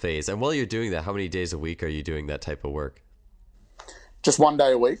maximal phase? And while you're doing that, how many days a week are you doing that type of work? Just 1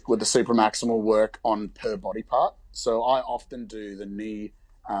 day a week with the super maximal work on per body part. So I often do the knee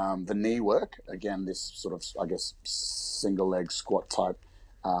work. Again, this sort of, I guess, single leg squat type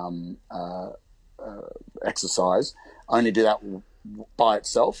exercise. I only do that by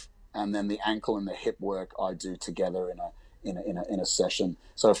itself, and then the ankle and the hip work I do together in a session.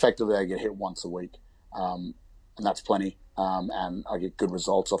 So effectively, I get hit once a week, and that's plenty. And I get good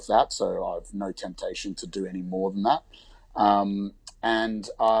results off that. So I've no temptation to do any more than that.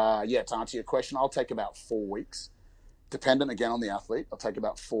 To answer your question, I'll take about 4 weeks, dependent again on the athlete. I'll take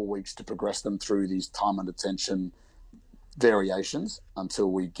about 4 weeks to progress them through these time under tension variations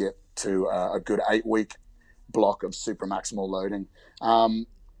until we get to a good 8-week block of super maximal loading.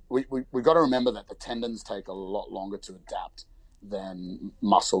 We've got to remember that the tendons take a lot longer to adapt than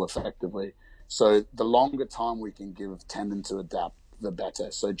muscle effectively. So the longer time we can give tendon to adapt, the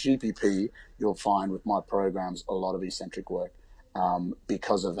better. So GPP, you'll find with my programs, a lot of eccentric work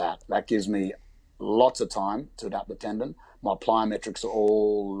because of that. That gives me lots of time to adapt the tendon. My plyometrics are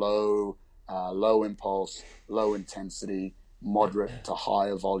all low impulse, low intensity, moderate to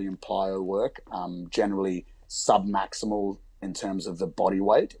higher volume plyo work, generally sub-maximal in terms of the body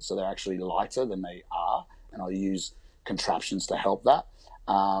weight. So they're actually lighter than they are, and I'll use contraptions to help that.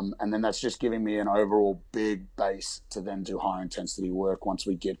 And then that's just giving me an overall big base to then do higher intensity work once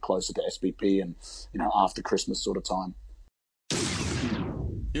we get closer to SBP and, after Christmas sort of time.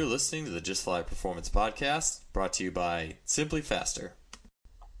 You're listening to the Just Fly Performance Podcast, brought to you by Simply Faster.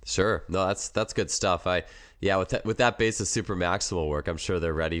 Sure. No, that's good stuff. With that base of super maximal work, I'm sure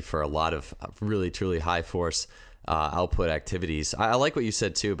they're ready for a lot of really, truly high force output activities. I like what you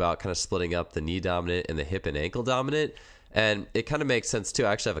said too about kind of splitting up the knee dominant and the hip and ankle dominant. And it kind of makes sense too.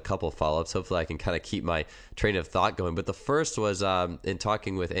 I actually have a couple of follow-ups. Hopefully I can kind of keep my train of thought going. But the first was in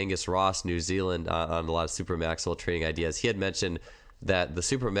talking with Angus Ross, New Zealand, on a lot of super maximal training ideas. He had mentioned that the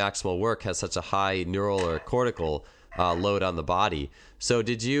super maximal work has such a high neural or cortical load on the body. So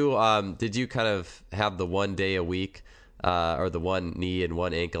did you kind of have the 1 day a week or the one knee and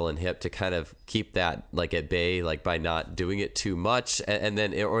one ankle and hip to kind of keep that like at bay, like by not doing it too much? And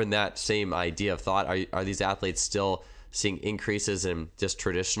then, or in that same idea of thought, are these athletes still seeing increases in just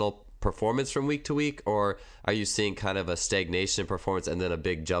traditional performance from week to week, or are you seeing kind of a stagnation in performance and then a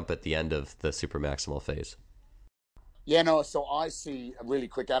big jump at the end of the super maximal phase? Yeah, no, so I see really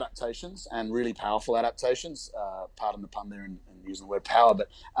quick adaptations and really powerful adaptations, pardon the pun there in using the word power, but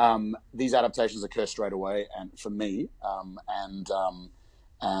these adaptations occur straight away, and for me,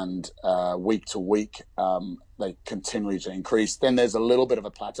 week to week, they continue to increase. Then there's a little bit of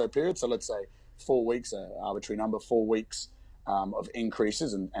a plateau period. So let's say 4 weeks, an arbitrary number, 4 weeks of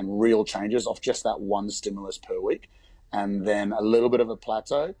increases and real changes off just that one stimulus per week. And then a little bit of a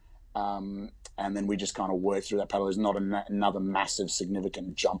plateau. And then we just kind of work through that plateau. There's not another massive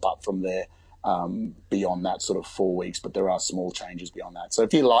significant jump up from there beyond that sort of 4 weeks, but there are small changes beyond that. So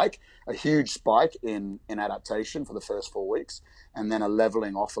if you like, a huge spike in adaptation for the first 4 weeks, and then a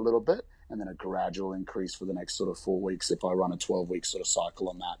leveling off a little bit, and then a gradual increase for the next sort of 4 weeks if I run a 12-week sort of cycle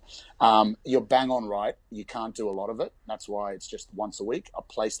on that. You're bang on right. You can't do a lot of it. That's why it's just once a week. I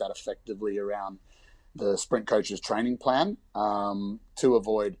place that effectively around the Sprint Coach's training plan to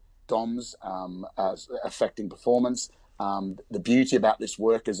avoid DOMs affecting performance. The beauty about this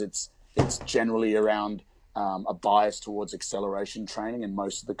work is it's generally around a bias towards acceleration training in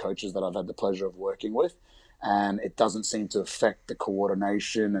most of the coaches that I've had the pleasure of working with. And it doesn't seem to affect the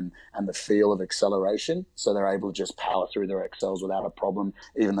coordination and the feel of acceleration. So they're able to just power through their excels without a problem,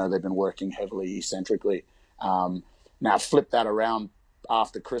 even though they've been working heavily eccentrically. Now, flip that around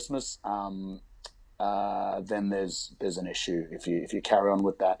after Christmas, then there's an issue. If you carry on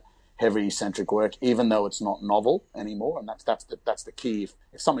with that heavy eccentric work, even though it's not novel anymore, and that's the key.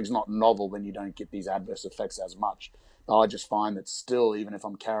 If something's not novel, then you don't get these adverse effects as much. But I just find that still, even if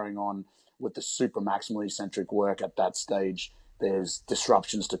I'm carrying on with the super maximal eccentric work at that stage, there's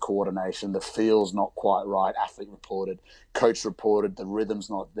disruptions to coordination. The feel's not quite right. Athlete reported, coach reported, the rhythm's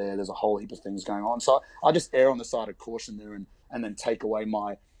not there. There's a whole heap of things going on. So I just err on the side of caution there and then take away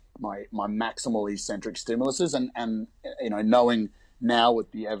my maximal eccentric stimuluses and knowing now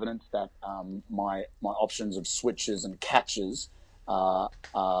with the evidence that my options of switches and catches are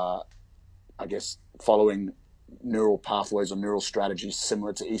I guess following neural pathways or neural strategies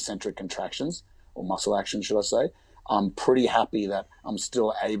similar to eccentric contractions or muscle action, should I say. I'm pretty happy that I'm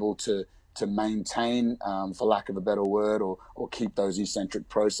still able to maintain, for lack of a better word, or keep those eccentric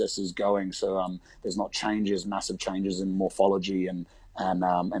processes going. So there's not massive changes in morphology and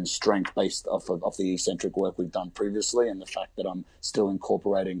strength based off the eccentric work we've done previously, and the fact that I'm still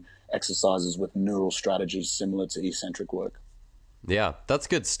incorporating exercises with neural strategies similar to eccentric work. Yeah, that's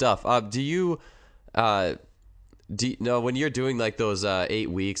good stuff. Do you know when you're doing like those 8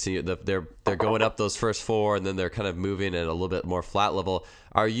 weeks and they're going up those first 4 and then they're kind of moving at a little bit more flat level?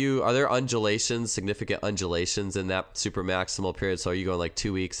 Are there significant undulations in that super maximal period? So are you going like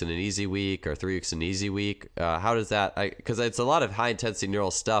 2 weeks in an easy week or 3 weeks in an easy week? How does that? Because it's a lot of high intensity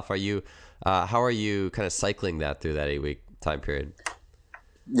neural stuff. How are you kind of cycling that through that 8-week time period?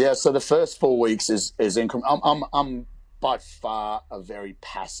 Yeah, so the first 4 weeks is increment. I'm by far a very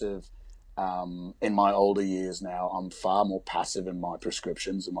passive. In my older years now, I'm far more passive in my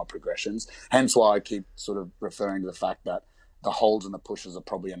prescriptions and my progressions. Hence why I keep sort of referring to the fact that the holds and the pushes are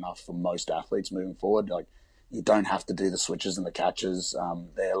probably enough for most athletes moving forward. Like, you don't have to do the switches and the catches.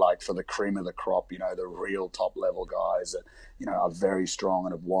 They're like for the cream of the crop, the real top level guys that, are very strong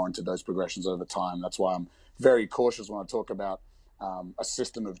and have warranted those progressions over time. That's why I'm very cautious when I talk about a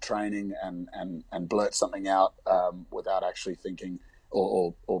system of training and blurt something out without actually thinking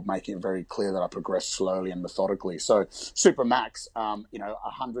or making it very clear that I progress slowly and methodically. So super max,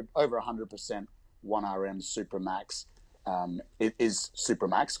 100 over 100% 1RM super max. It is super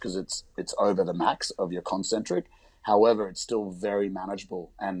max because it's over the max of your concentric. However, it's still very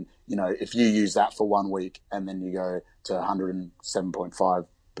manageable. And if you use that for 1 week and then you go to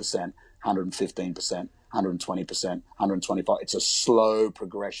 107.5%, 115%, 120%, 125%, it's a slow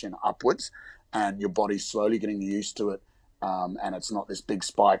progression upwards, and your body's slowly getting used to it. And it's not this big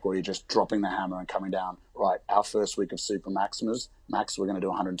spike where you're just dropping the hammer and coming down. Right, our first week of super max, we're going to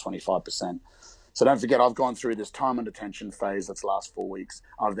do 125%. So don't forget, I've gone through this time under tension phase that's last 4 weeks.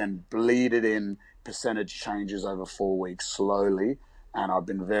 I've then bleeded in percentage changes over 4 weeks slowly, and I've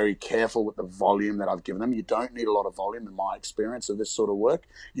been very careful with the volume that I've given them. You don't need a lot of volume in my experience of this sort of work.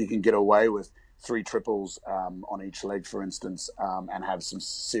 You can get away with 3 triples on each leg, for instance, and have some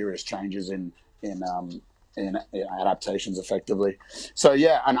serious changes in adaptations effectively. So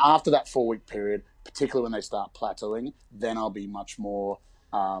yeah, and after that 4 week period, particularly when they start plateauing, then I'll be much more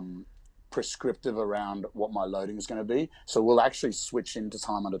prescriptive around what my loading is going to be. So we'll actually switch into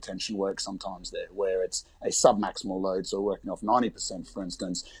time under tension work sometimes there, where it's a submaximal load, so working off 90%, for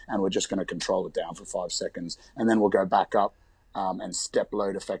instance, and we're just going to control it down for 5 seconds, and then we'll go back up and step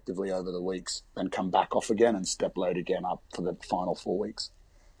load effectively over the weeks, then come back off again and step load again up for the final 4 weeks.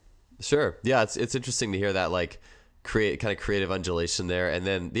 Sure. Yeah, it's interesting to hear that. Like, create kind of creative undulation there. And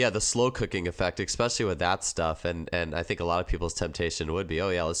then, yeah, the slow cooking effect, especially with that stuff. And I think a lot of people's temptation would be, oh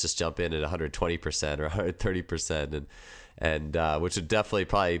yeah, let's just jump in at 120% or 130%. And which would definitely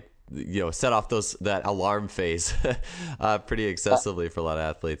probably, set off that alarm phase pretty excessively for a lot of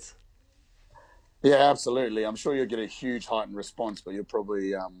athletes. Yeah, absolutely. I'm sure you'll get a huge heightened response, but you'll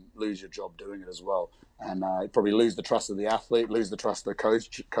probably lose your job doing it as well, and you probably lose the trust of the athlete, lose the trust of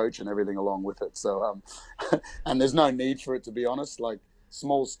the coach, and everything along with it. So, and there's no need for it, to be honest. Like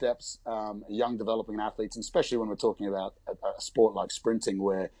small steps, young developing athletes, and especially when we're talking about a sport like sprinting,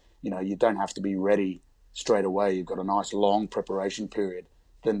 where you don't have to be ready straight away. You've got a nice long preparation period.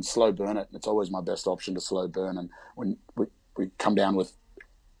 Then slow burn it. It's always my best option to slow burn, and when we come down with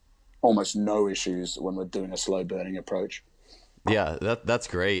almost no issues when we're doing a slow burning approach. Yeah, that's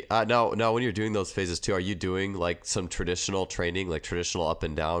great. Now, when you're doing those phases too, are you doing like some traditional training, like traditional up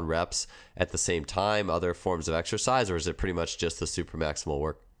and down reps at the same time, other forms of exercise, or is it pretty much just the super maximal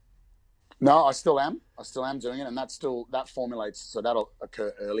work? No, I still am. I still am doing it, and that formulates. So that'll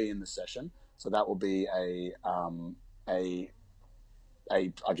occur early in the session. So that will be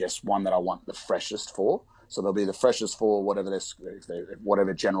I guess one that I want the freshest for. So they'll be the freshest for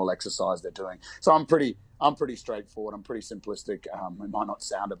whatever general exercise they're doing. So I'm pretty straightforward. I'm pretty simplistic. It might not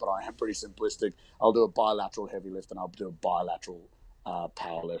sound it, but I am pretty simplistic. I'll do a bilateral heavy lift and I'll do a bilateral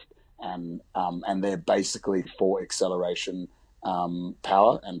power lift, and they're basically for acceleration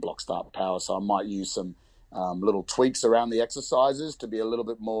power and block start power. So I might use some little tweaks around the exercises to be a little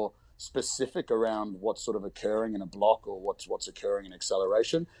bit more specific around what's sort of occurring in a block or what's occurring in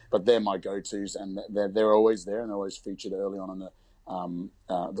acceleration, but they're my go-tos, and they're always there and they're always featured early on in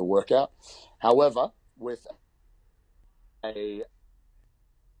the workout. However, with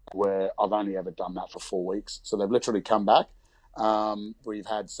where I've only ever done that for 4 weeks, so they've literally come back. We've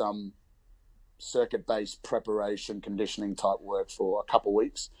had some circuit-based preparation, conditioning type work for a couple of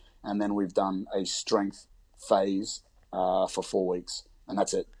weeks, and then we've done a strength phase for 4 weeks. And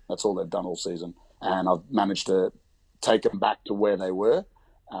that's it. That's all they've done all season. And I've managed to take them back to where they were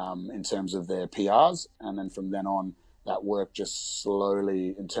in terms of their PRs. And then from then on, that work just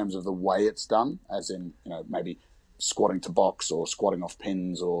slowly, in terms of the way it's done, as in, maybe squatting to box or squatting off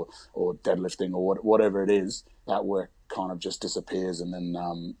pins or deadlifting or whatever it is, that work kind of just disappears. And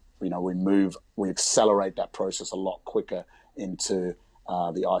then, we accelerate that process a lot quicker into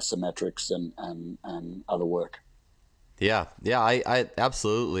the isometrics and other work. Yeah, I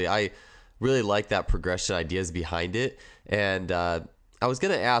absolutely. I really like that progression ideas behind it. And I was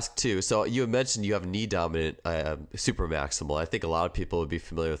going to ask too, so you mentioned you have knee dominant super maximal. I think a lot of people would be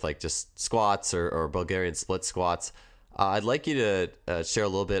familiar with like just squats or Bulgarian split squats. I'd like you to share a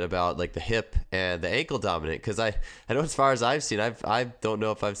little bit about like the hip and the ankle dominant, because I know as far as I've seen, I don't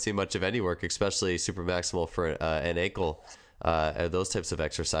know if I've seen much of any work, especially super maximal for an ankle. Those types of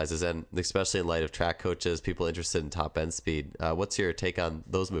exercises, and especially in light of track coaches, people interested in top end speed. What's your take on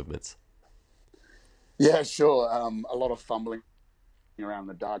those movements? Yeah, sure. A lot of fumbling around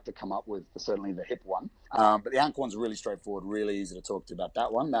the dark to come up with certainly the hip one. But the ankle one's really straightforward, really easy to talk to about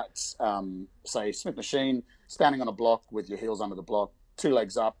that one. That's, say, Smith machine, standing on a block with your heels under the block, 2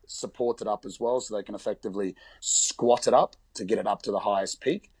 legs up, supported up as well, so they can effectively squat it up to get it up to the highest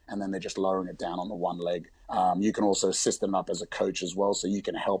peak, and then they're just lowering it down on the one leg. You can also assist them up as a coach as well, so you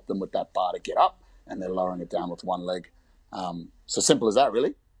can help them with that bar to get up, and they're lowering it down with one leg. So simple as that,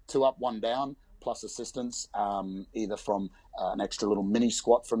 really. 2 up, 1 down, plus assistance, either from an extra little mini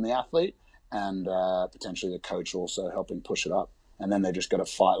squat from the athlete and potentially the coach also helping push it up. And then they just got to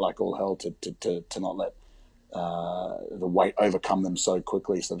fight like all hell to not let the weight overcome them so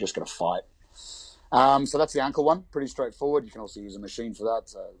quickly. So they've just got to fight. So that's the ankle one, pretty straightforward. You can also use a machine for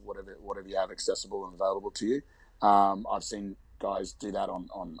that, whatever you have accessible and available to you. I've seen guys do that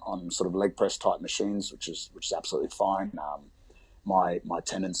on sort of leg press type machines, which is absolutely fine. My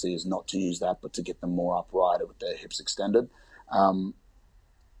tendency is not to use that, but to get them more upright with their hips extended.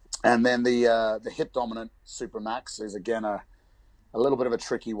 And then the hip dominant super max is again a little bit of a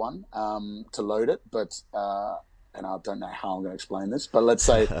tricky one to load it, but and I don't know how I'm going to explain this, but let's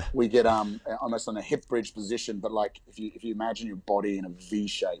say we get almost on a hip bridge position, but like if you imagine your body in a V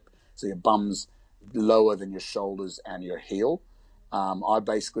shape, so your bum's lower than your shoulders and your heel, I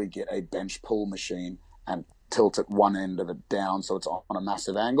basically get a bench pull machine and tilt at one end of it down so it's on a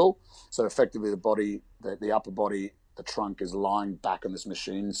massive angle. So effectively the upper body, the trunk is lying back on this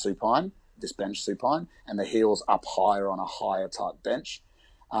machine supine, this bench supine, and the heel's up higher on a higher type bench.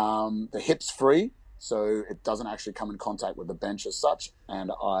 The hip's free, so it doesn't actually come in contact with the bench as such,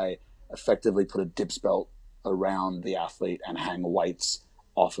 and I effectively put a dips belt around the athlete and hang weights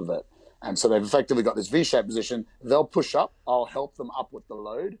off of it. And so they've effectively got this V-shaped position. They'll push up. I'll help them up with the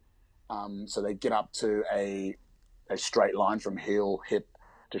load. So they get up to a straight line from heel, hip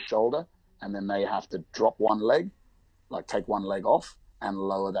to shoulder. And then they have to drop one leg, like take one leg off and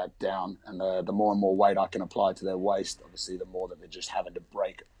lower that down. And the more and more weight I can apply to their waist, obviously, the more that they're just having to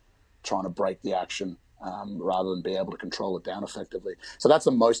trying to break the action rather than be able to control it down effectively. So that's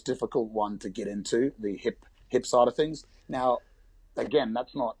the most difficult one to get into, the hip side of things. Now, again,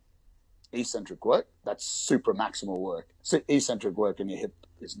 that's not eccentric work. That's super maximal work. So eccentric work in your hip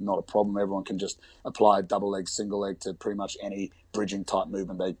is not a problem. Everyone can just apply double leg, single leg to pretty much any bridging type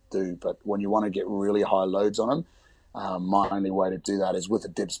movement they do. But when you want to get really high loads on them, my only way to do that is with a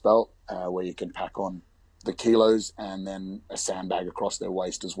dips belt, where you can pack on the kilos and then a sandbag across their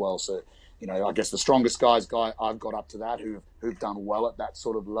waist as well. So, I guess the strongest guy I've got up to that who've done well at that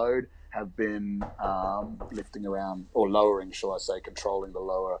sort of load have been lifting around, or lowering, shall I say, controlling the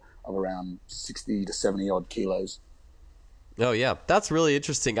lower of around 60 to 70 odd kilos. Oh yeah, that's really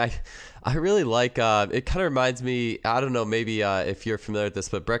interesting. I really like. It kind of reminds me. I don't know. Maybe if you're familiar with this,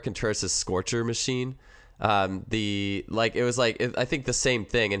 but Brett Contreras' Scorcher machine. I think the same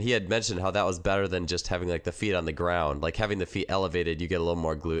thing, and he had mentioned how that was better than just having like the feet on the ground. Like having the feet elevated, you get a little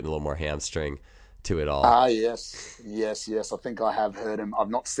more glute and a little more hamstring to it all. Yes. I think I have heard him. I've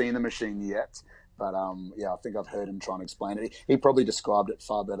not seen the machine yet, but I think I've heard him trying to explain it. He probably described it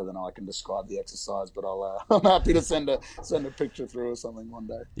far better than I can describe the exercise. But I'm happy to send a picture through or something one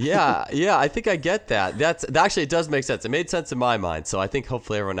day. Yeah, I think I get that. It does make sense. It made sense in my mind, so I think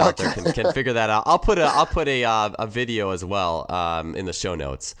hopefully everyone out there can figure that out. I'll put a video as well in the show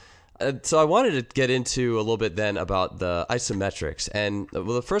notes. So I wanted to get into a little bit then about the isometrics. And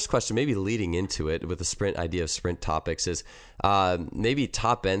the first question, maybe leading into it with the sprint idea of sprint topics, is maybe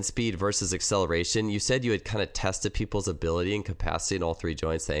top end speed versus acceleration. You said you had kind of tested people's ability and capacity in all three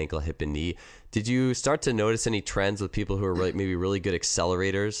joints, the ankle, hip, and knee. Did you start to notice any trends with people who are maybe really good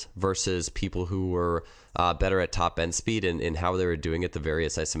accelerators versus people who were better at top end speed and how they were doing at the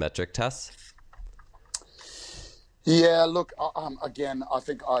various isometric tests? Yeah, look, again, I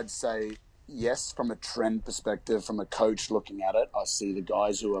think I'd say yes, from a trend perspective, from a coach looking at it, I see the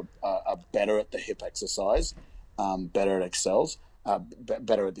guys who are better at the hip exercise, better at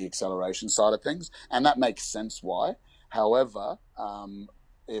better at the acceleration side of things. And that makes sense why. However,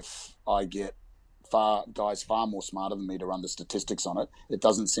 if I get guys far more smarter than me to run the statistics on it, it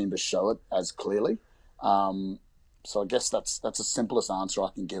doesn't seem to show it as clearly. So I guess that's the simplest answer I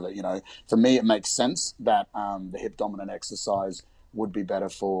can give it. For me, it makes sense that the hip dominant exercise would be better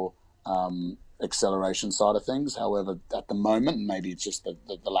for acceleration side of things. However, at the moment, maybe it's just the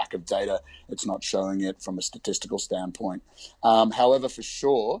lack of data. It's not showing it from a statistical standpoint. However, for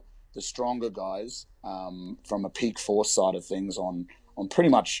sure, the stronger guys from a peak force side of things on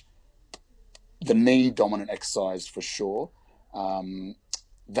pretty much the knee dominant exercise for sure,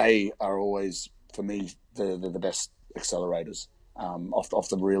 they are always, for me, the best accelerators off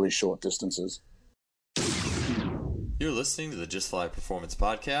the really short distances. You're listening to the Just Fly Performance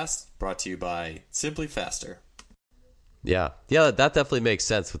Podcast, brought to you by Simply Faster. Yeah, that definitely makes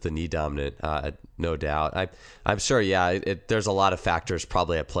sense with the knee dominant, no doubt. I'm sure, there's a lot of factors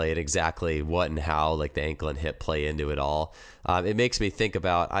probably at play in exactly what and how like the ankle and hip play into it all. It makes me think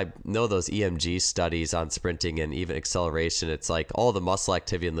about, I know those EMG studies on sprinting and even acceleration. It's like all the muscle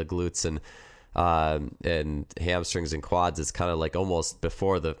activity in the glutes and hamstrings and quads is kind of like almost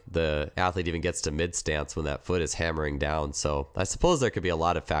before the athlete even gets to mid stance when that foot is hammering down. So I suppose there could be a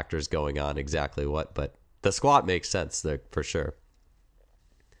lot of factors going on, exactly what, but the squat makes sense there for sure.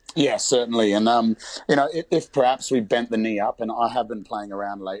 Yeah, certainly. And, if perhaps we bent the knee up, and I have been playing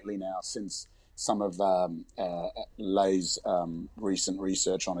around lately now since some of Lay's recent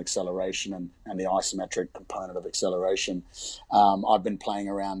research on acceleration and the isometric component of acceleration. I've been playing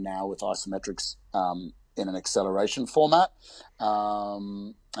around now with isometrics in an acceleration format,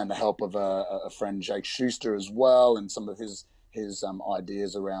 and the help of a friend, Jake Schuster, as well, and some of his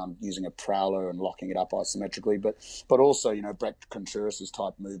ideas around using a prowler and locking it up isometrically, but also, Brett Contreras'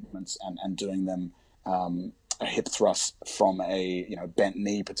 type movements and doing them a hip thrust from a bent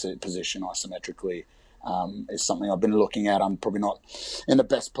knee position isometrically is something I've been looking at. I'm probably not in the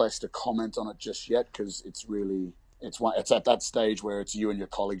best place to comment on it just yet because it's at that stage where it's you and your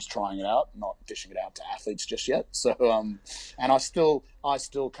colleagues trying it out, not dishing it out to athletes just yet. So and I still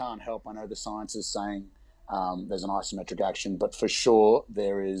can't help. I know the science is saying there's an isometric action, but for sure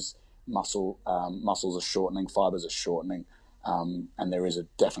there is muscles are shortening, fibers are shortening. And there is a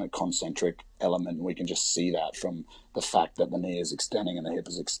definite concentric element. We can just see that from the fact that the knee is extending and the hip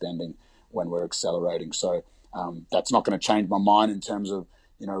is extending when we're accelerating. So that's not going to change my mind in terms of,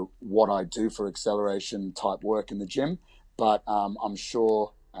 what I do for acceleration type work in the gym. But I'm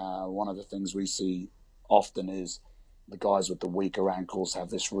sure one of the things we see often is the guys with the weaker ankles have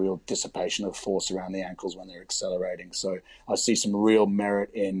this real dissipation of force around the ankles when they're accelerating. So I see some real merit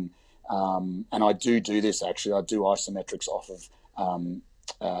in, and I do this actually. I do isometrics off of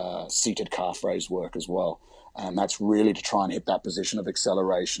seated calf raise work as well. And that's really to try and hit that position of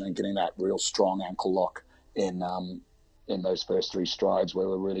acceleration and getting that real strong ankle lock in those first 3 strides where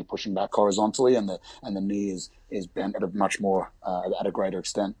we're really pushing back horizontally and the knee is bent at a much more at a greater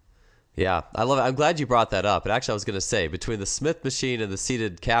extent. Yeah, I love it. I'm glad you brought that up. And actually, I was going to say, between the Smith machine and the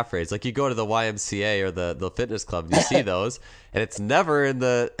seated calf raise, like you go to the YMCA or the fitness club and you see those, and it's never in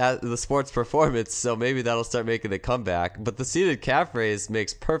the sports performance, so maybe that'll start making a comeback. But the seated calf raise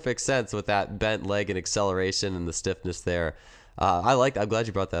makes perfect sense with that bent leg and acceleration and the stiffness there. I'm glad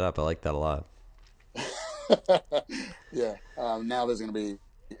you brought that up. I like that a lot. Yeah. Now there's going to be,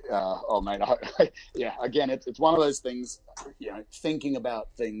 mate. Yeah. Again, it's one of those things. Thinking about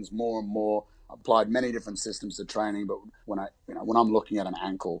things more and more. I've applied many different systems to training, but when I'm looking at an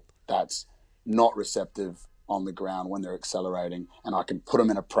ankle that's not receptive on the ground when they're accelerating, and I can put them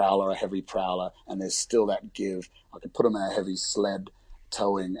in a heavy prowler, and there's still that give. I can put them in a heavy sled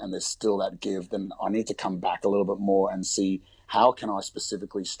towing, and there's still that give. Then I need to come back a little bit more and see how can I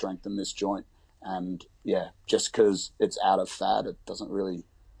specifically strengthen this joint. And yeah, just because it's out of fad, it doesn't really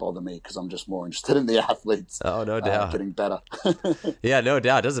bother me because I'm just more interested in the athletes. Oh, no doubt. Getting better. Yeah, no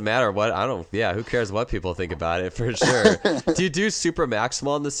doubt. It doesn't matter who cares what people think about it, for sure. Do you do super maximal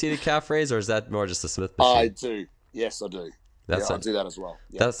on the seated calf raise, or is that more just a Smith machine? I do. Yes, I do. I do that as well.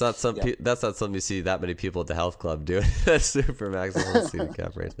 Yeah. That's not something you see that many people at the health club doing. Super maximal seated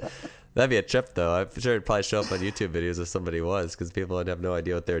calf raise. That'd be a trip, though. I'm sure it'd probably show up on YouTube videos if somebody was, because people would have no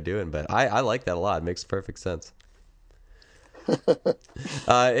idea what they're doing. But I like that a lot. It makes perfect sense.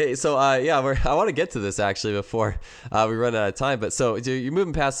 I want to get to this actually before we run out of time. But so you're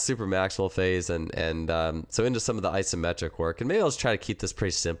moving past the super maximal phase and so into some of the isometric work. And maybe I'll just try to keep this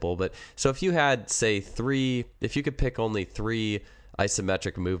pretty simple. But so if you had, say, if you could pick only 3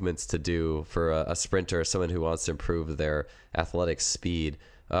 isometric movements to do for a sprinter or someone who wants to improve their athletic speed,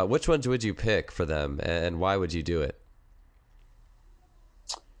 which ones would you pick for them, and why would you do it?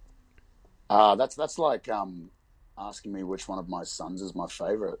 That's like asking me which one of my sons is my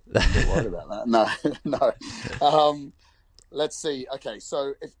favorite. I'm a bit worried about that. No. Let's see. Okay,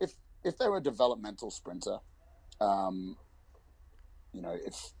 so if they're a developmental sprinter, if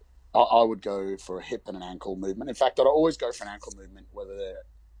I would go for a hip and an ankle movement. In fact, I'd always go for an ankle movement, whether they're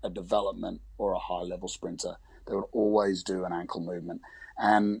a development or a high level sprinter. They would always do an ankle movement.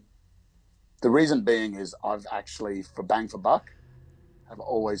 And the reason being is I've actually, for bang for buck, I've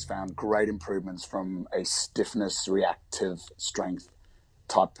always found great improvements from a stiffness, reactive strength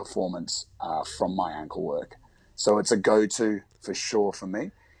type performance from my ankle work. So it's a go-to for sure for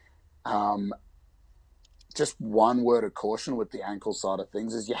me. Just one word of caution with the ankle side of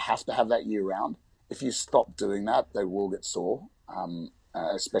things is you have to have that year round. If you stop doing that, they will get sore,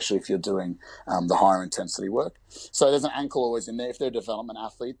 especially if you're doing the higher intensity work. So there's an ankle always in there. If they're a development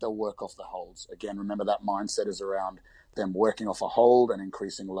athlete, they'll work off the holds. Again, remember that mindset is around them working off a hold and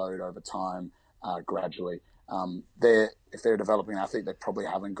increasing load over time gradually. If they're a developing athlete, they probably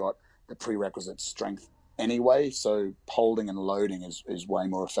haven't got the prerequisite strength anyway, so holding and loading is way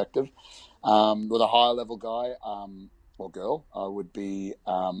more effective. With a higher level guy or girl, I would be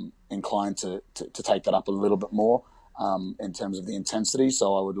inclined to take that up a little bit more in terms of the intensity.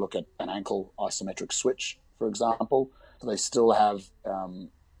 So I would look at an ankle isometric switch, for example. So they still have,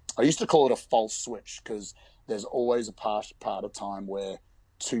 I used to call it a false switch because there's always a part of time where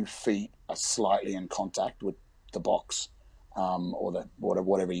 2 feet are slightly in contact with the box or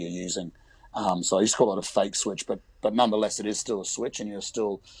whatever you're using. So I used to call it a fake switch, but nonetheless, it is still a switch, and you're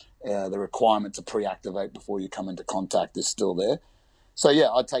still the requirement to pre-activate before you come into contact is still there. So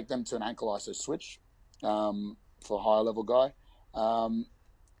yeah, I'd take them to an ankle iso switch for a higher level guy.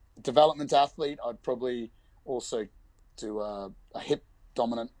 Development athlete, I'd probably also do a hip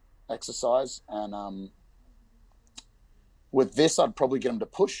dominant exercise, and with this, I'd probably get them to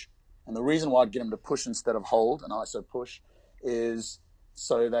push. And the reason why I'd get them to push instead of hold, and iso push, is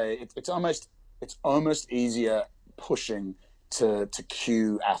so it's almost easier pushing to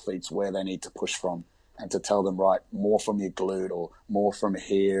cue athletes where they need to push from, and to tell them, right, more from your glute or more from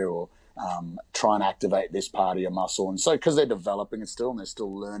here, or try and activate this part of your muscle. And so because they're developing it still and they're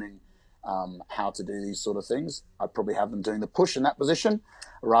still learning how to do these sort of things, I'd probably have them doing the push in that position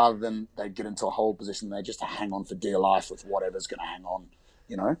rather than they get into a hold position and they just hang on for dear life with whatever's going to hang on,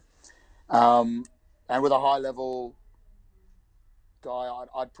 And with a high level, guy,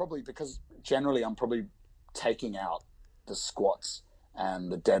 I'd probably, because generally I'm probably taking out the squats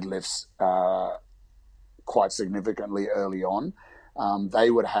and the deadlifts quite significantly early on.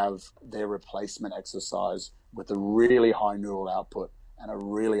 They would have their replacement exercise with a really high neural output and a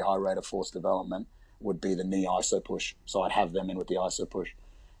really high rate of force development would be the knee iso push. So I'd have them in with the iso push.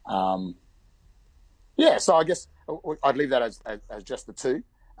 So I guess I'd leave that as just the two.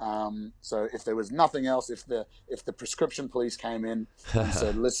 So if there was nothing else, if the prescription police came in and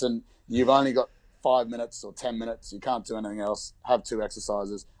said, listen, you've only got 5 minutes or 10 minutes, you can't do anything else, have two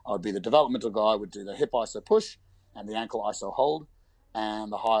exercises, I would be the developmental guy, would do the hip iso push and the ankle iso hold,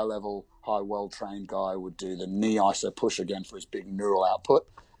 and the higher level, high well-trained guy would do the knee iso push again for his big neural output,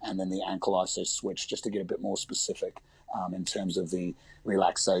 and then the ankle iso switch just to get a bit more specific in terms of the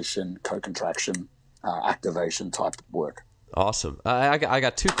relaxation, co-contraction, activation type work. Awesome. I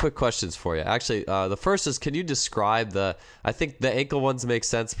got two quick questions for you. Actually, the first is, can you describe I think the ankle ones make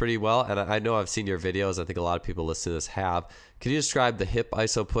sense pretty well, and I know I've seen your videos. I think a lot of people listening to this have. Can you describe the hip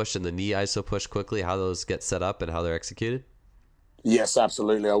iso push and the knee iso push quickly, how those get set up and how they're executed? Yes,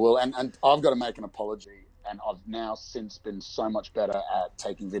 absolutely, I will. And I've got to make an apology, and I've now since been so much better at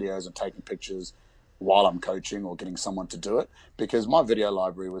taking videos and taking pictures while I'm coaching or getting someone to do it, because my video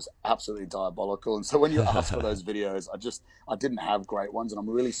library was absolutely diabolical. And so when you asked for those videos, I didn't have great ones, and I'm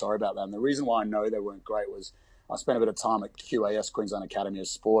really sorry about that. And the reason why I know they weren't great was I spent a bit of time at QAS, Queensland Academy of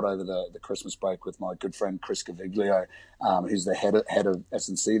Sport, over the Christmas break with my good friend Chris Caviglio, who's the head of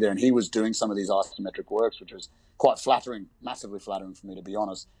S&C there. And he was doing some of these isometric works, which was quite flattering, massively flattering for me, to be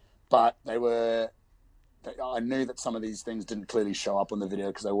honest. But I knew that some of these things didn't clearly show up on the video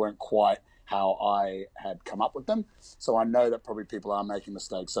because they weren't quite how I had come up with them. So I know that probably people are making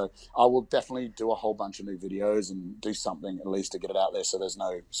mistakes. So I will definitely do a whole bunch of new videos and do something at least to get it out there so there's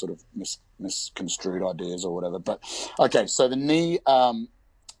no sort of misconstrued ideas or whatever. But okay, so the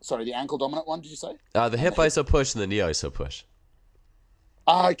the ankle dominant one, did you say? The hip iso push and the knee iso push.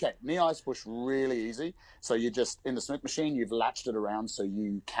 Okay, knee iso push, really easy. So you just, in the Smith machine, you've latched it around so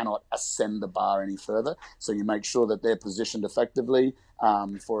you cannot ascend the bar any further. So you make sure that they're positioned effectively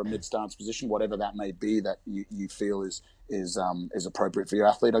for a mid-stance position, whatever that may be that you feel is appropriate for your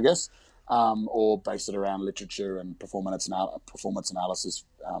athlete, I guess, or base it around literature and performance analysis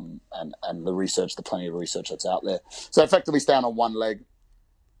and the research, the plenty of research that's out there. So effectively stand on one leg.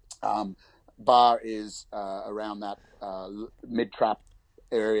 Bar is around that mid-trap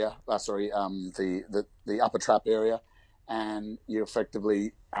area, the upper trap area, and you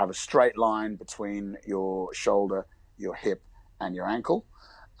effectively have a straight line between your shoulder, your hip, and your ankle.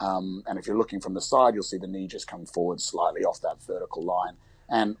 And if you're looking from the side, you'll see the knee just come forward slightly off that vertical line.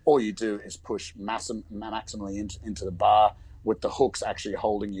 And all you do is push maximally into the bar, with the hooks actually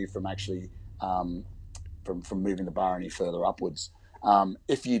holding you from actually from moving the bar any further upwards.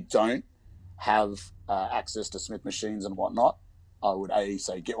 If you don't have access to Smith machines and whatnot, I would A,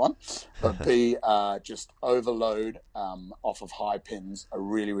 say get one, but B, just overload off of high pins a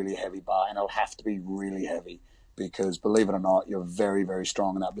really, really heavy bar, and it'll have to be really heavy because, believe it or not, you're very, very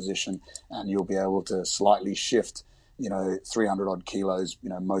strong in that position, and you'll be able to slightly shift, 300 odd kilos.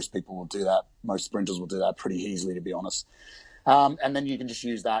 Most people will do that. Most sprinters will do that pretty easily, to be honest. And then you can just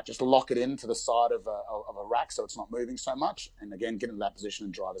use that, just lock it into the side of a rack so it's not moving so much, and again, get into that position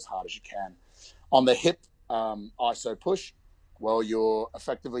and drive as hard as you can. On the hip iso push, well, you're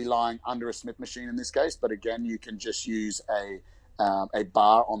effectively lying under a Smith machine in this case, but again, you can just use a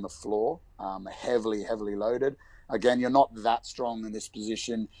bar on the floor, heavily loaded. Again, you're not that strong in this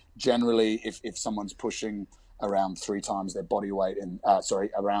position. Generally, if someone's pushing around 3 times their body weight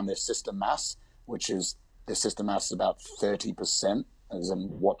around their system mass, which is their system mass is about 30%, as in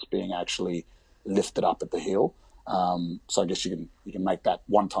what's being actually lifted up at the heel. So I guess you can make that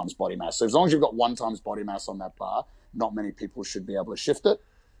 1 times body mass. So as long as you've got 1 times body mass on that bar, not many people should be able to shift it.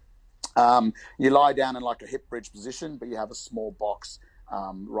 You lie down in like a hip bridge position, but you have a small box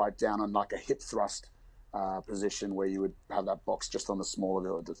right down on like a hip thrust position where you would have that box just on the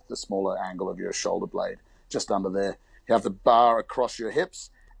smaller angle of your shoulder blade, just under there. You have the bar across your hips,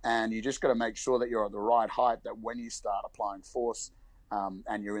 and you just got to make sure that you're at the right height, that when you start applying force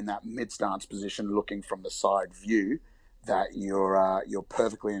and you're in that mid-stance position looking from the side view, that you're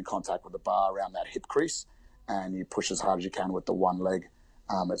perfectly in contact with the bar around that hip crease, and you push as hard as you can with the one leg.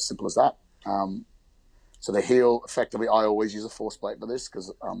 As simple as that. So the heel, effectively, I always use a force plate for this because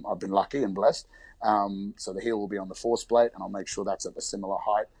I've been lucky and blessed. So the heel will be on the force plate, and I'll make sure that's at a similar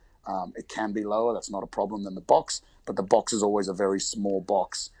height. It can be lower, that's not a problem, than the box, but the box is always a very small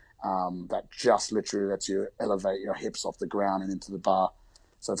box that just literally lets you elevate your hips off the ground and into the bar.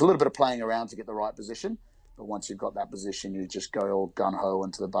 So it's a little bit of playing around to get the right position. But once you've got that position, you just go all gun-ho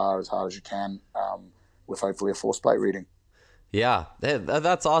into the bar as hard as you can, with hopefully a force plate reading. Yeah,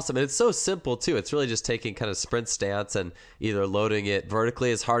 that's awesome. And it's so simple, too. It's really just taking kind of sprint stance and either loading it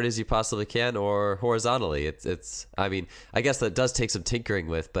vertically as hard as you possibly can or horizontally. I mean, I guess that does take some tinkering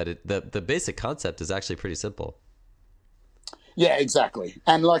with, but the basic concept is actually pretty simple. Yeah, exactly.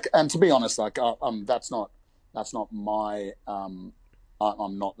 And to be honest, that's not my, I'm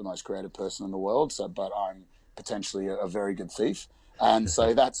not the most creative person in the world, but I'm potentially a very good thief. And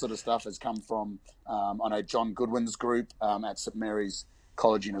so that sort of stuff has come from, I know John Goodwin's group at St Mary's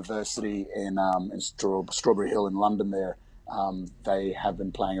College University in Strawberry Hill in London there. They have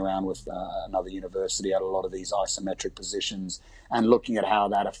been playing around with another university at a lot of these isometric positions and looking at how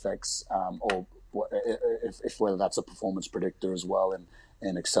that affects, or if whether that's a performance predictor as well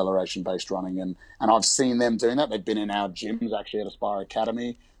in acceleration-based running. And I've seen them doing that. They've been in our gyms actually at Aspire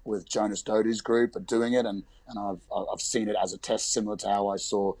Academy with Jonas Doty's group are doing it, and I've seen it as a test, similar to how I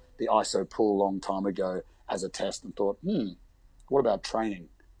saw the ISO pull a long time ago as a test, and thought, what about training,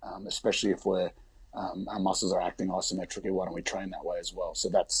 especially if our muscles are acting isometrically? Why don't we train that way as well? So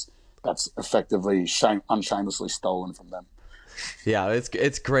that's effectively unshamelessly stolen from them. Yeah,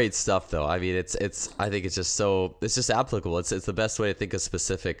 it's great stuff though. I mean, I think it's just applicable. It's the best way to think of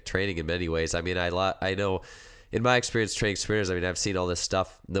specific training in many ways. I mean, I know. In my experience training sprinters, I mean, I've seen all this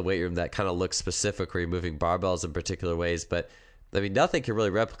stuff in the weight room that kind of looks specific, where you're moving barbells in particular ways. But, I mean, nothing can really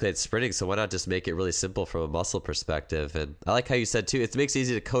replicate sprinting, so why not just make it really simple from a muscle perspective? And I like how you said, too, it makes it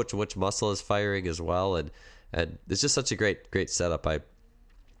easy to coach which muscle is firing as well. And it's just such a great setup. I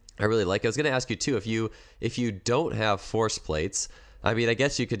really like it. I was going to ask you, too, if you don't have force plates, I mean, I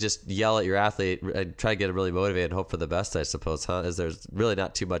guess you could just yell at your athlete and try to get him really motivated and hope for the best, I suppose, huh? As there's really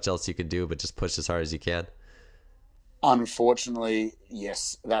not too much else you can do but just push as hard as you can. Unfortunately,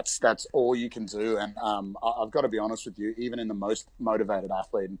 yes, that's all you can do. And I've got to be honest with you, even in the most motivated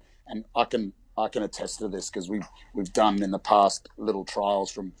athlete, and I can attest to this because we've done in the past little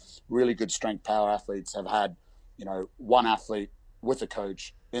trials from really good strength power athletes have had, one athlete with a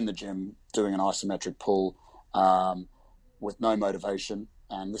coach in the gym doing an isometric pull with no motivation.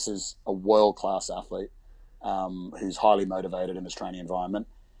 And this is a world-class athlete who's highly motivated in his training environment.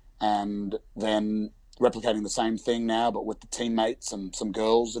 And then replicating the same thing now, but with the teammates and some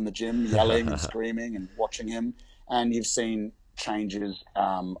girls in the gym yelling and screaming and watching him. And you've seen changes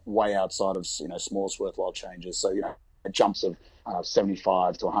way outside of, smallest worthwhile changes. So, jumps of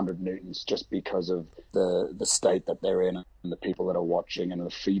 75 to 100 newtons just because of the state that they're in and the people that are watching and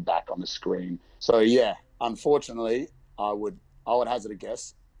the feedback on the screen. So, yeah, unfortunately, I would hazard a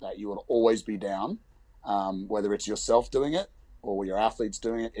guess that you will always be down, whether it's yourself doing it or your athletes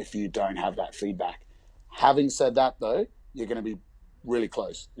doing it, if you don't have that feedback. Having said that, though, you're going to be really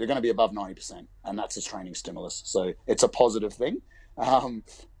close. You're going to be above 90%, and that's a training stimulus. So it's a positive thing.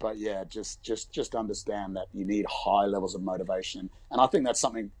 But yeah, just understand that you need high levels of motivation. And I think that's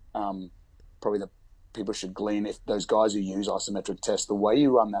something probably that people should glean. If those guys who use isometric tests, the way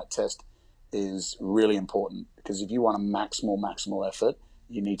you run that test is really important, because if you want a maximal effort,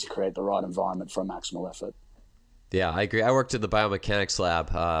 you need to create the right environment for a maximal effort. Yeah, I agree. I worked in the biomechanics lab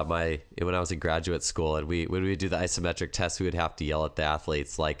when I was in graduate school, and when we do the isometric test, we would have to yell at the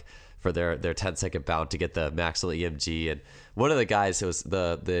athletes like for their 10-second bound to get the maximal EMG. And one of the guys, it was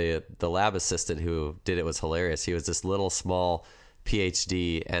the lab assistant who did it, was hilarious. He was this little small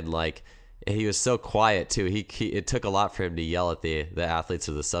PhD, and he was so quiet too. It took a lot for him to yell at the athletes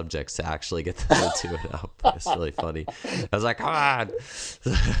or the subjects to actually get them to it out. It's really funny. I was like, come on.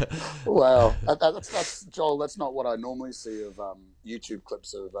 Well, that's Joel. That's not what I normally see of YouTube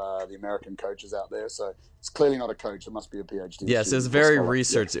clips of the American coaches out there. So it's clearly not a coach. It must be a PhD. Yes, it was very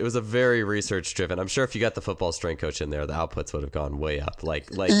research. Yeah. It was a very research driven. I'm sure if you got the football strength coach in there, the outputs would have gone way up.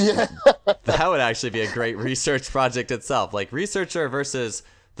 Yeah. That would actually be a great research project itself. Like researcher versus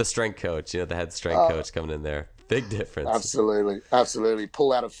the strength coach, the head strength coach coming in there. Big difference. Absolutely.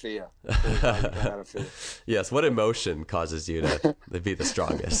 Pull out of fear. Yes. What emotion causes you to be the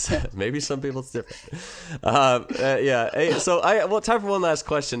strongest? Maybe some people it's different. Yeah. Hey, so time for one last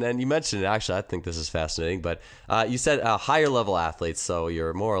question. And you mentioned it, actually, I think this is fascinating, but you said higher level athletes. So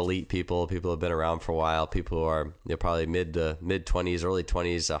you're more elite people who have been around for a while, people who are probably mid 20s, early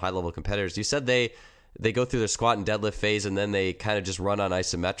 20s, high level competitors. You said they go through their squat and deadlift phase, and then they kind of just run on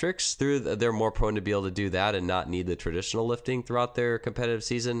isometrics they're more prone to be able to do that and not need the traditional lifting throughout their competitive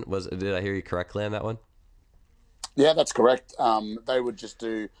season. Did I hear you correctly on that one? Yeah, that's correct. They would just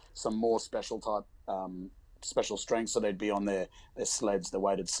do some more special strength. So they'd be on their sleds, the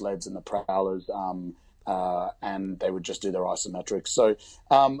weighted sleds and the prowlers, and they would just do their isometrics. So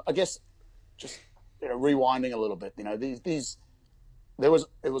I guess just rewinding a little bit, these it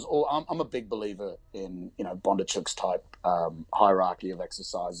was all. I'm a big believer in Bondarchuk's type hierarchy of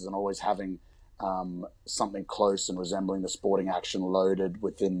exercises, and always having something close and resembling the sporting action loaded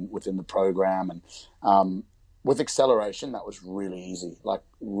within the program. And with acceleration, that was really easy, like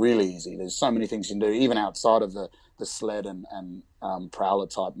really easy. There's so many things you can do, even outside of the sled and prowler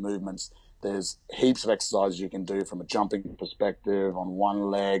type movements. There's heaps of exercises you can do from a jumping perspective on one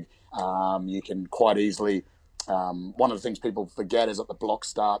leg. You can quite easily. One of the things people forget is at the block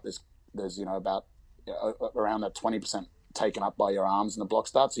start, there's about around that 20% taken up by your arms in the block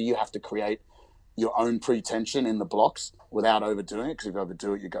start. So you have to create your own pre-tension in the blocks without overdoing it, because if you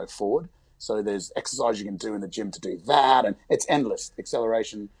overdo it, you go forward. So there's exercise you can do in the gym to do that, and it's endless.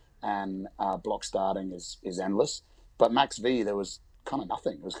 Acceleration and block starting is endless. But Max V, there was kind of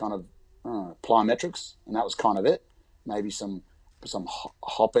nothing. It was kind of plyometrics, and that was kind of it. Maybe some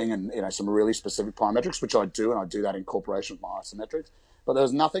hopping and some really specific plyometrics, which I do, and I do that in corporation with my isometrics. But there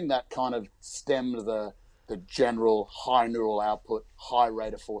was nothing that kind of stemmed the general high neural output, high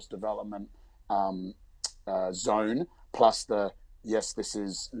rate of force development zone, plus yes, this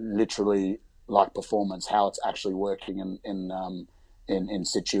is literally like performance, how it's actually working in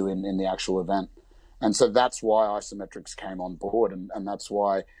situ in the actual event. And so that's why isometrics came on board, and that's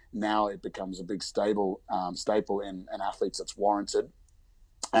why now it becomes a big staple in athletes that's warranted.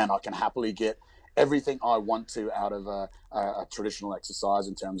 And I can happily get everything I want to out of a traditional exercise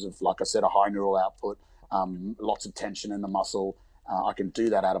in terms of, like I said, a high neural output, lots of tension in the muscle. I can do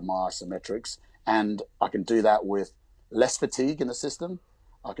that out of my isometrics, and I can do that with less fatigue in the system.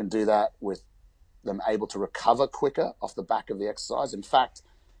 I can do that with them able to recover quicker off the back of the exercise. In fact,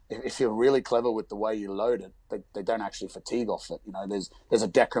 if you're really clever with the way you load it, they don't actually fatigue off it. There's a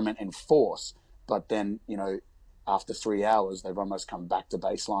decrement in force, but then, after 3 hours, they've almost come back to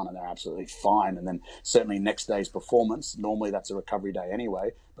baseline and they're absolutely fine. And then certainly next day's performance, normally that's a recovery day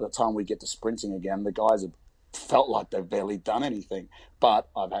anyway. By the time we get to sprinting again, the guys have felt like they've barely done anything. But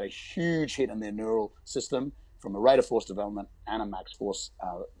I've had a huge hit in their neural system from a rate of force development and a max force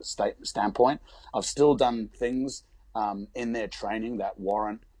standpoint. I've still done things in their training that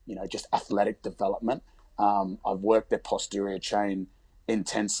warrant just athletic development. I've worked their posterior chain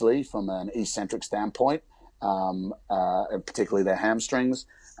intensely from an eccentric standpoint, particularly their hamstrings,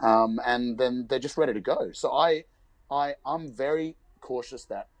 and then they're just ready to go. So I'm very cautious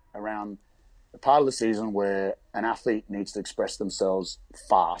that around the part of the season where an athlete needs to express themselves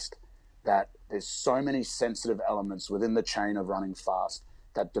fast, that there's so many sensitive elements within the chain of running fast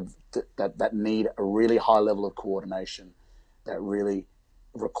that need a really high level of coordination, that really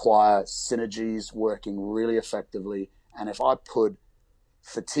require synergies working really effectively. And if I put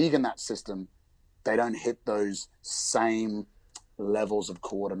fatigue in that system, they don't hit those same levels of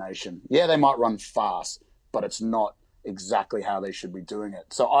coordination. Yeah, they might run fast, but it's not exactly how they should be doing it.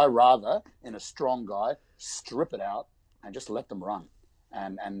 So I rather, in a strong guy, strip it out and just let them run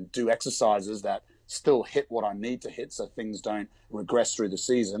and do exercises that still hit what I need to hit, so things don't regress through the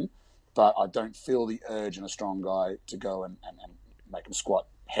season, but I don't feel the urge in a strong guy to go and make them squat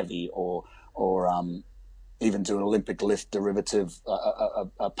heavy or even do an Olympic lift derivative,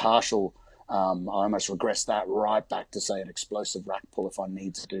 a partial. I almost regress that right back to, say, an explosive rack pull if I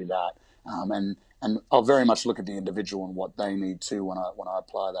need to do that. And I'll very much look at the individual and what they need to when I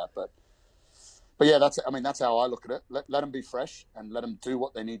apply that. But yeah, that's how I look at it. Let them be fresh and let them do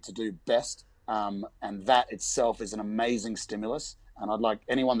what they need to do best. And that itself is an amazing stimulus. And I'd like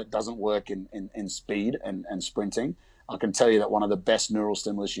anyone that doesn't work in speed and sprinting, I can tell you that one of the best neural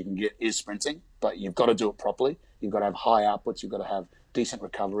stimulus you can get is sprinting, but you've got to do it properly. You've got to have high outputs. You've got to have decent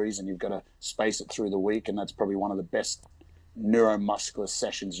recoveries, and you've got to space it through the week. And that's probably one of the best neuromuscular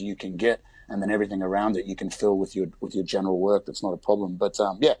sessions you can get. And then everything around it you can fill with your general work. That's not a problem. But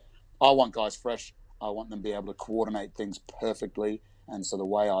yeah, I want guys fresh. I want them to be able to coordinate things perfectly. And so the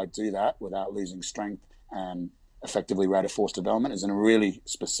way I do that without losing strength and effectively rate of force development is in a really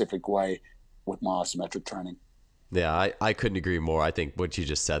specific way with my isometric training. Yeah, I couldn't agree more. I think what you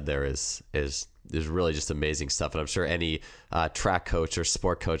just said there is really just amazing stuff. And I'm sure any track coach or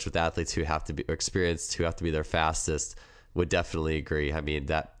sport coach with athletes who have to be experienced, who have to be their fastest, would definitely agree. I mean,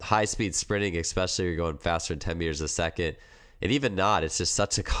 that high speed sprinting, especially if you're going faster than 10 meters a second, and even not, it's just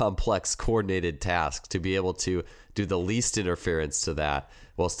such a complex, coordinated task to be able to do the least interference to that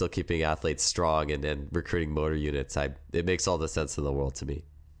while still keeping athletes strong and recruiting motor units. It makes all the sense in the world to me.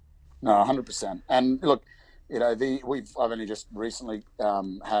 No, 100%. And look, I've only just recently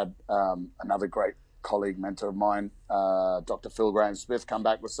had another great colleague, mentor of mine, Dr. Phil Graham-Smith, come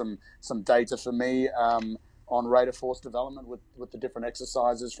back with some data for me on rate of force development with the different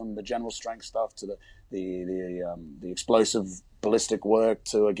exercises, from the general strength stuff to the explosive ballistic work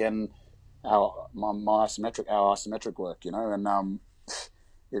to, again, our isometric work, and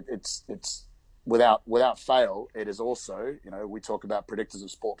it's without fail, it is also, we talk about predictors of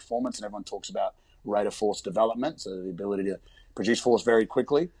sport performance, and everyone talks about rate of force development, so the ability to produce force very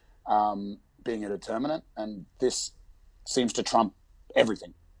quickly, being a determinant, and this seems to trump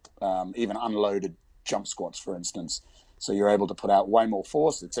everything, even unloaded jump squats, for instance. So you're able to put out way more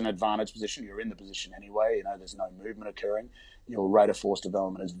force. It's an advantage position. You're in the position anyway. There's no movement occurring. Your rate of force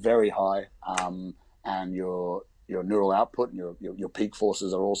development is very high, and your neural output and your peak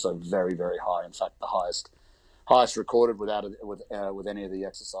forces are also very, very high. In fact, the highest recorded with any of the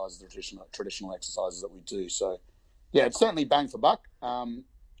exercises, the traditional exercises that we do. So, yeah, it's certainly bang for buck.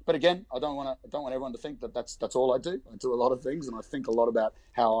 But again, I don't want everyone to think that that's all I do. I do a lot of things, and I think a lot about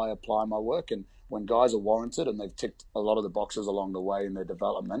how I apply my work. And when guys are warranted and they've ticked a lot of the boxes along the way in their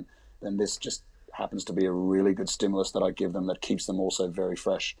development, then this just happens to be a really good stimulus that I give them that keeps them also very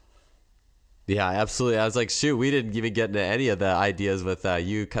fresh. Yeah, absolutely. I was like, shoot, we didn't even get into any of the ideas with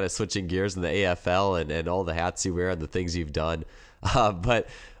you kind of switching gears in the AFL and all the hats you wear and the things you've done. But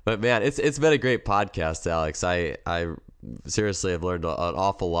man, it's been a great podcast, Alex. I seriously have learned an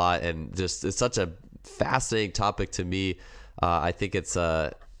awful lot, and just it's such a fascinating topic to me. I think it's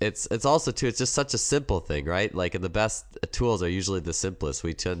also too, it's just such a simple thing, right? Like, and the best tools are usually the simplest.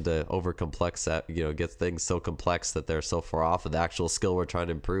 We tend to overcomplex that, get things so complex that they're so far off of the actual skill we're trying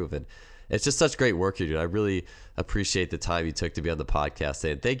to improve. And it's just such great work you're doing. I really appreciate the time you took to be on the podcast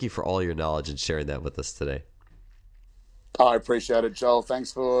today. And thank you for all your knowledge and sharing that with us today. I appreciate it, Joel.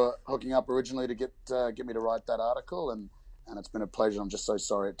 Thanks for hooking up originally to get me to write that article, and it's been a pleasure. I'm just so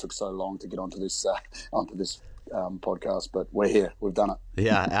sorry it took so long to get onto this podcast, but we're here. We've done it.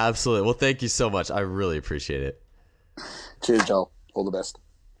 Yeah, absolutely. Well, thank you so much. I really appreciate it. Cheers, Joel. All the best.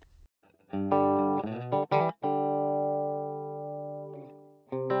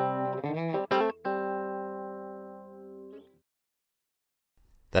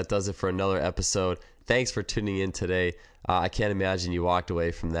 That does it for another episode. Thanks for tuning in today. I can't imagine you walked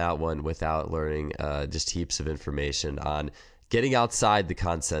away from that one without learning just heaps of information on getting outside the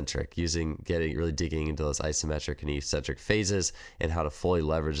concentric, really digging into those isometric and eccentric phases and how to fully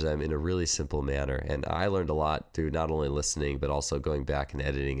leverage them in a really simple manner. And I learned a lot through not only listening, but also going back and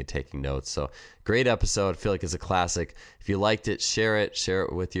editing and taking notes. So great episode. I feel like it's a classic. If you liked it, share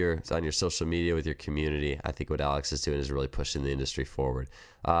it with on your social media, with your community. I think what Alex is doing is really pushing the industry forward.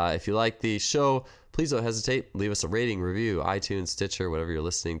 If you like the show, please don't hesitate. Leave us a rating, review, iTunes, Stitcher, whatever you're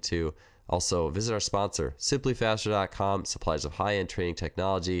listening to. Also, visit our sponsor, SimplyFaster.com, suppliers of high-end training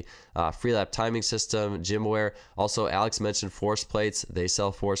technology, Freelap timing system, GymAware. Also, Alex mentioned force plates. They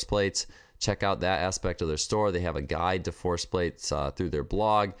sell force plates. Check out that aspect of their store. They have a guide to force plates through their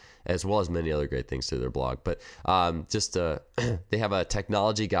blog, as well as many other great things through their blog. But they have a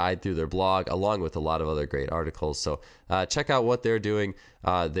technology guide through their blog, along with a lot of other great articles. So check out what they're doing.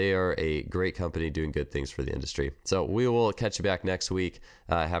 They are a great company doing good things for the industry. So we will catch you back next week.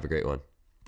 Have a great one.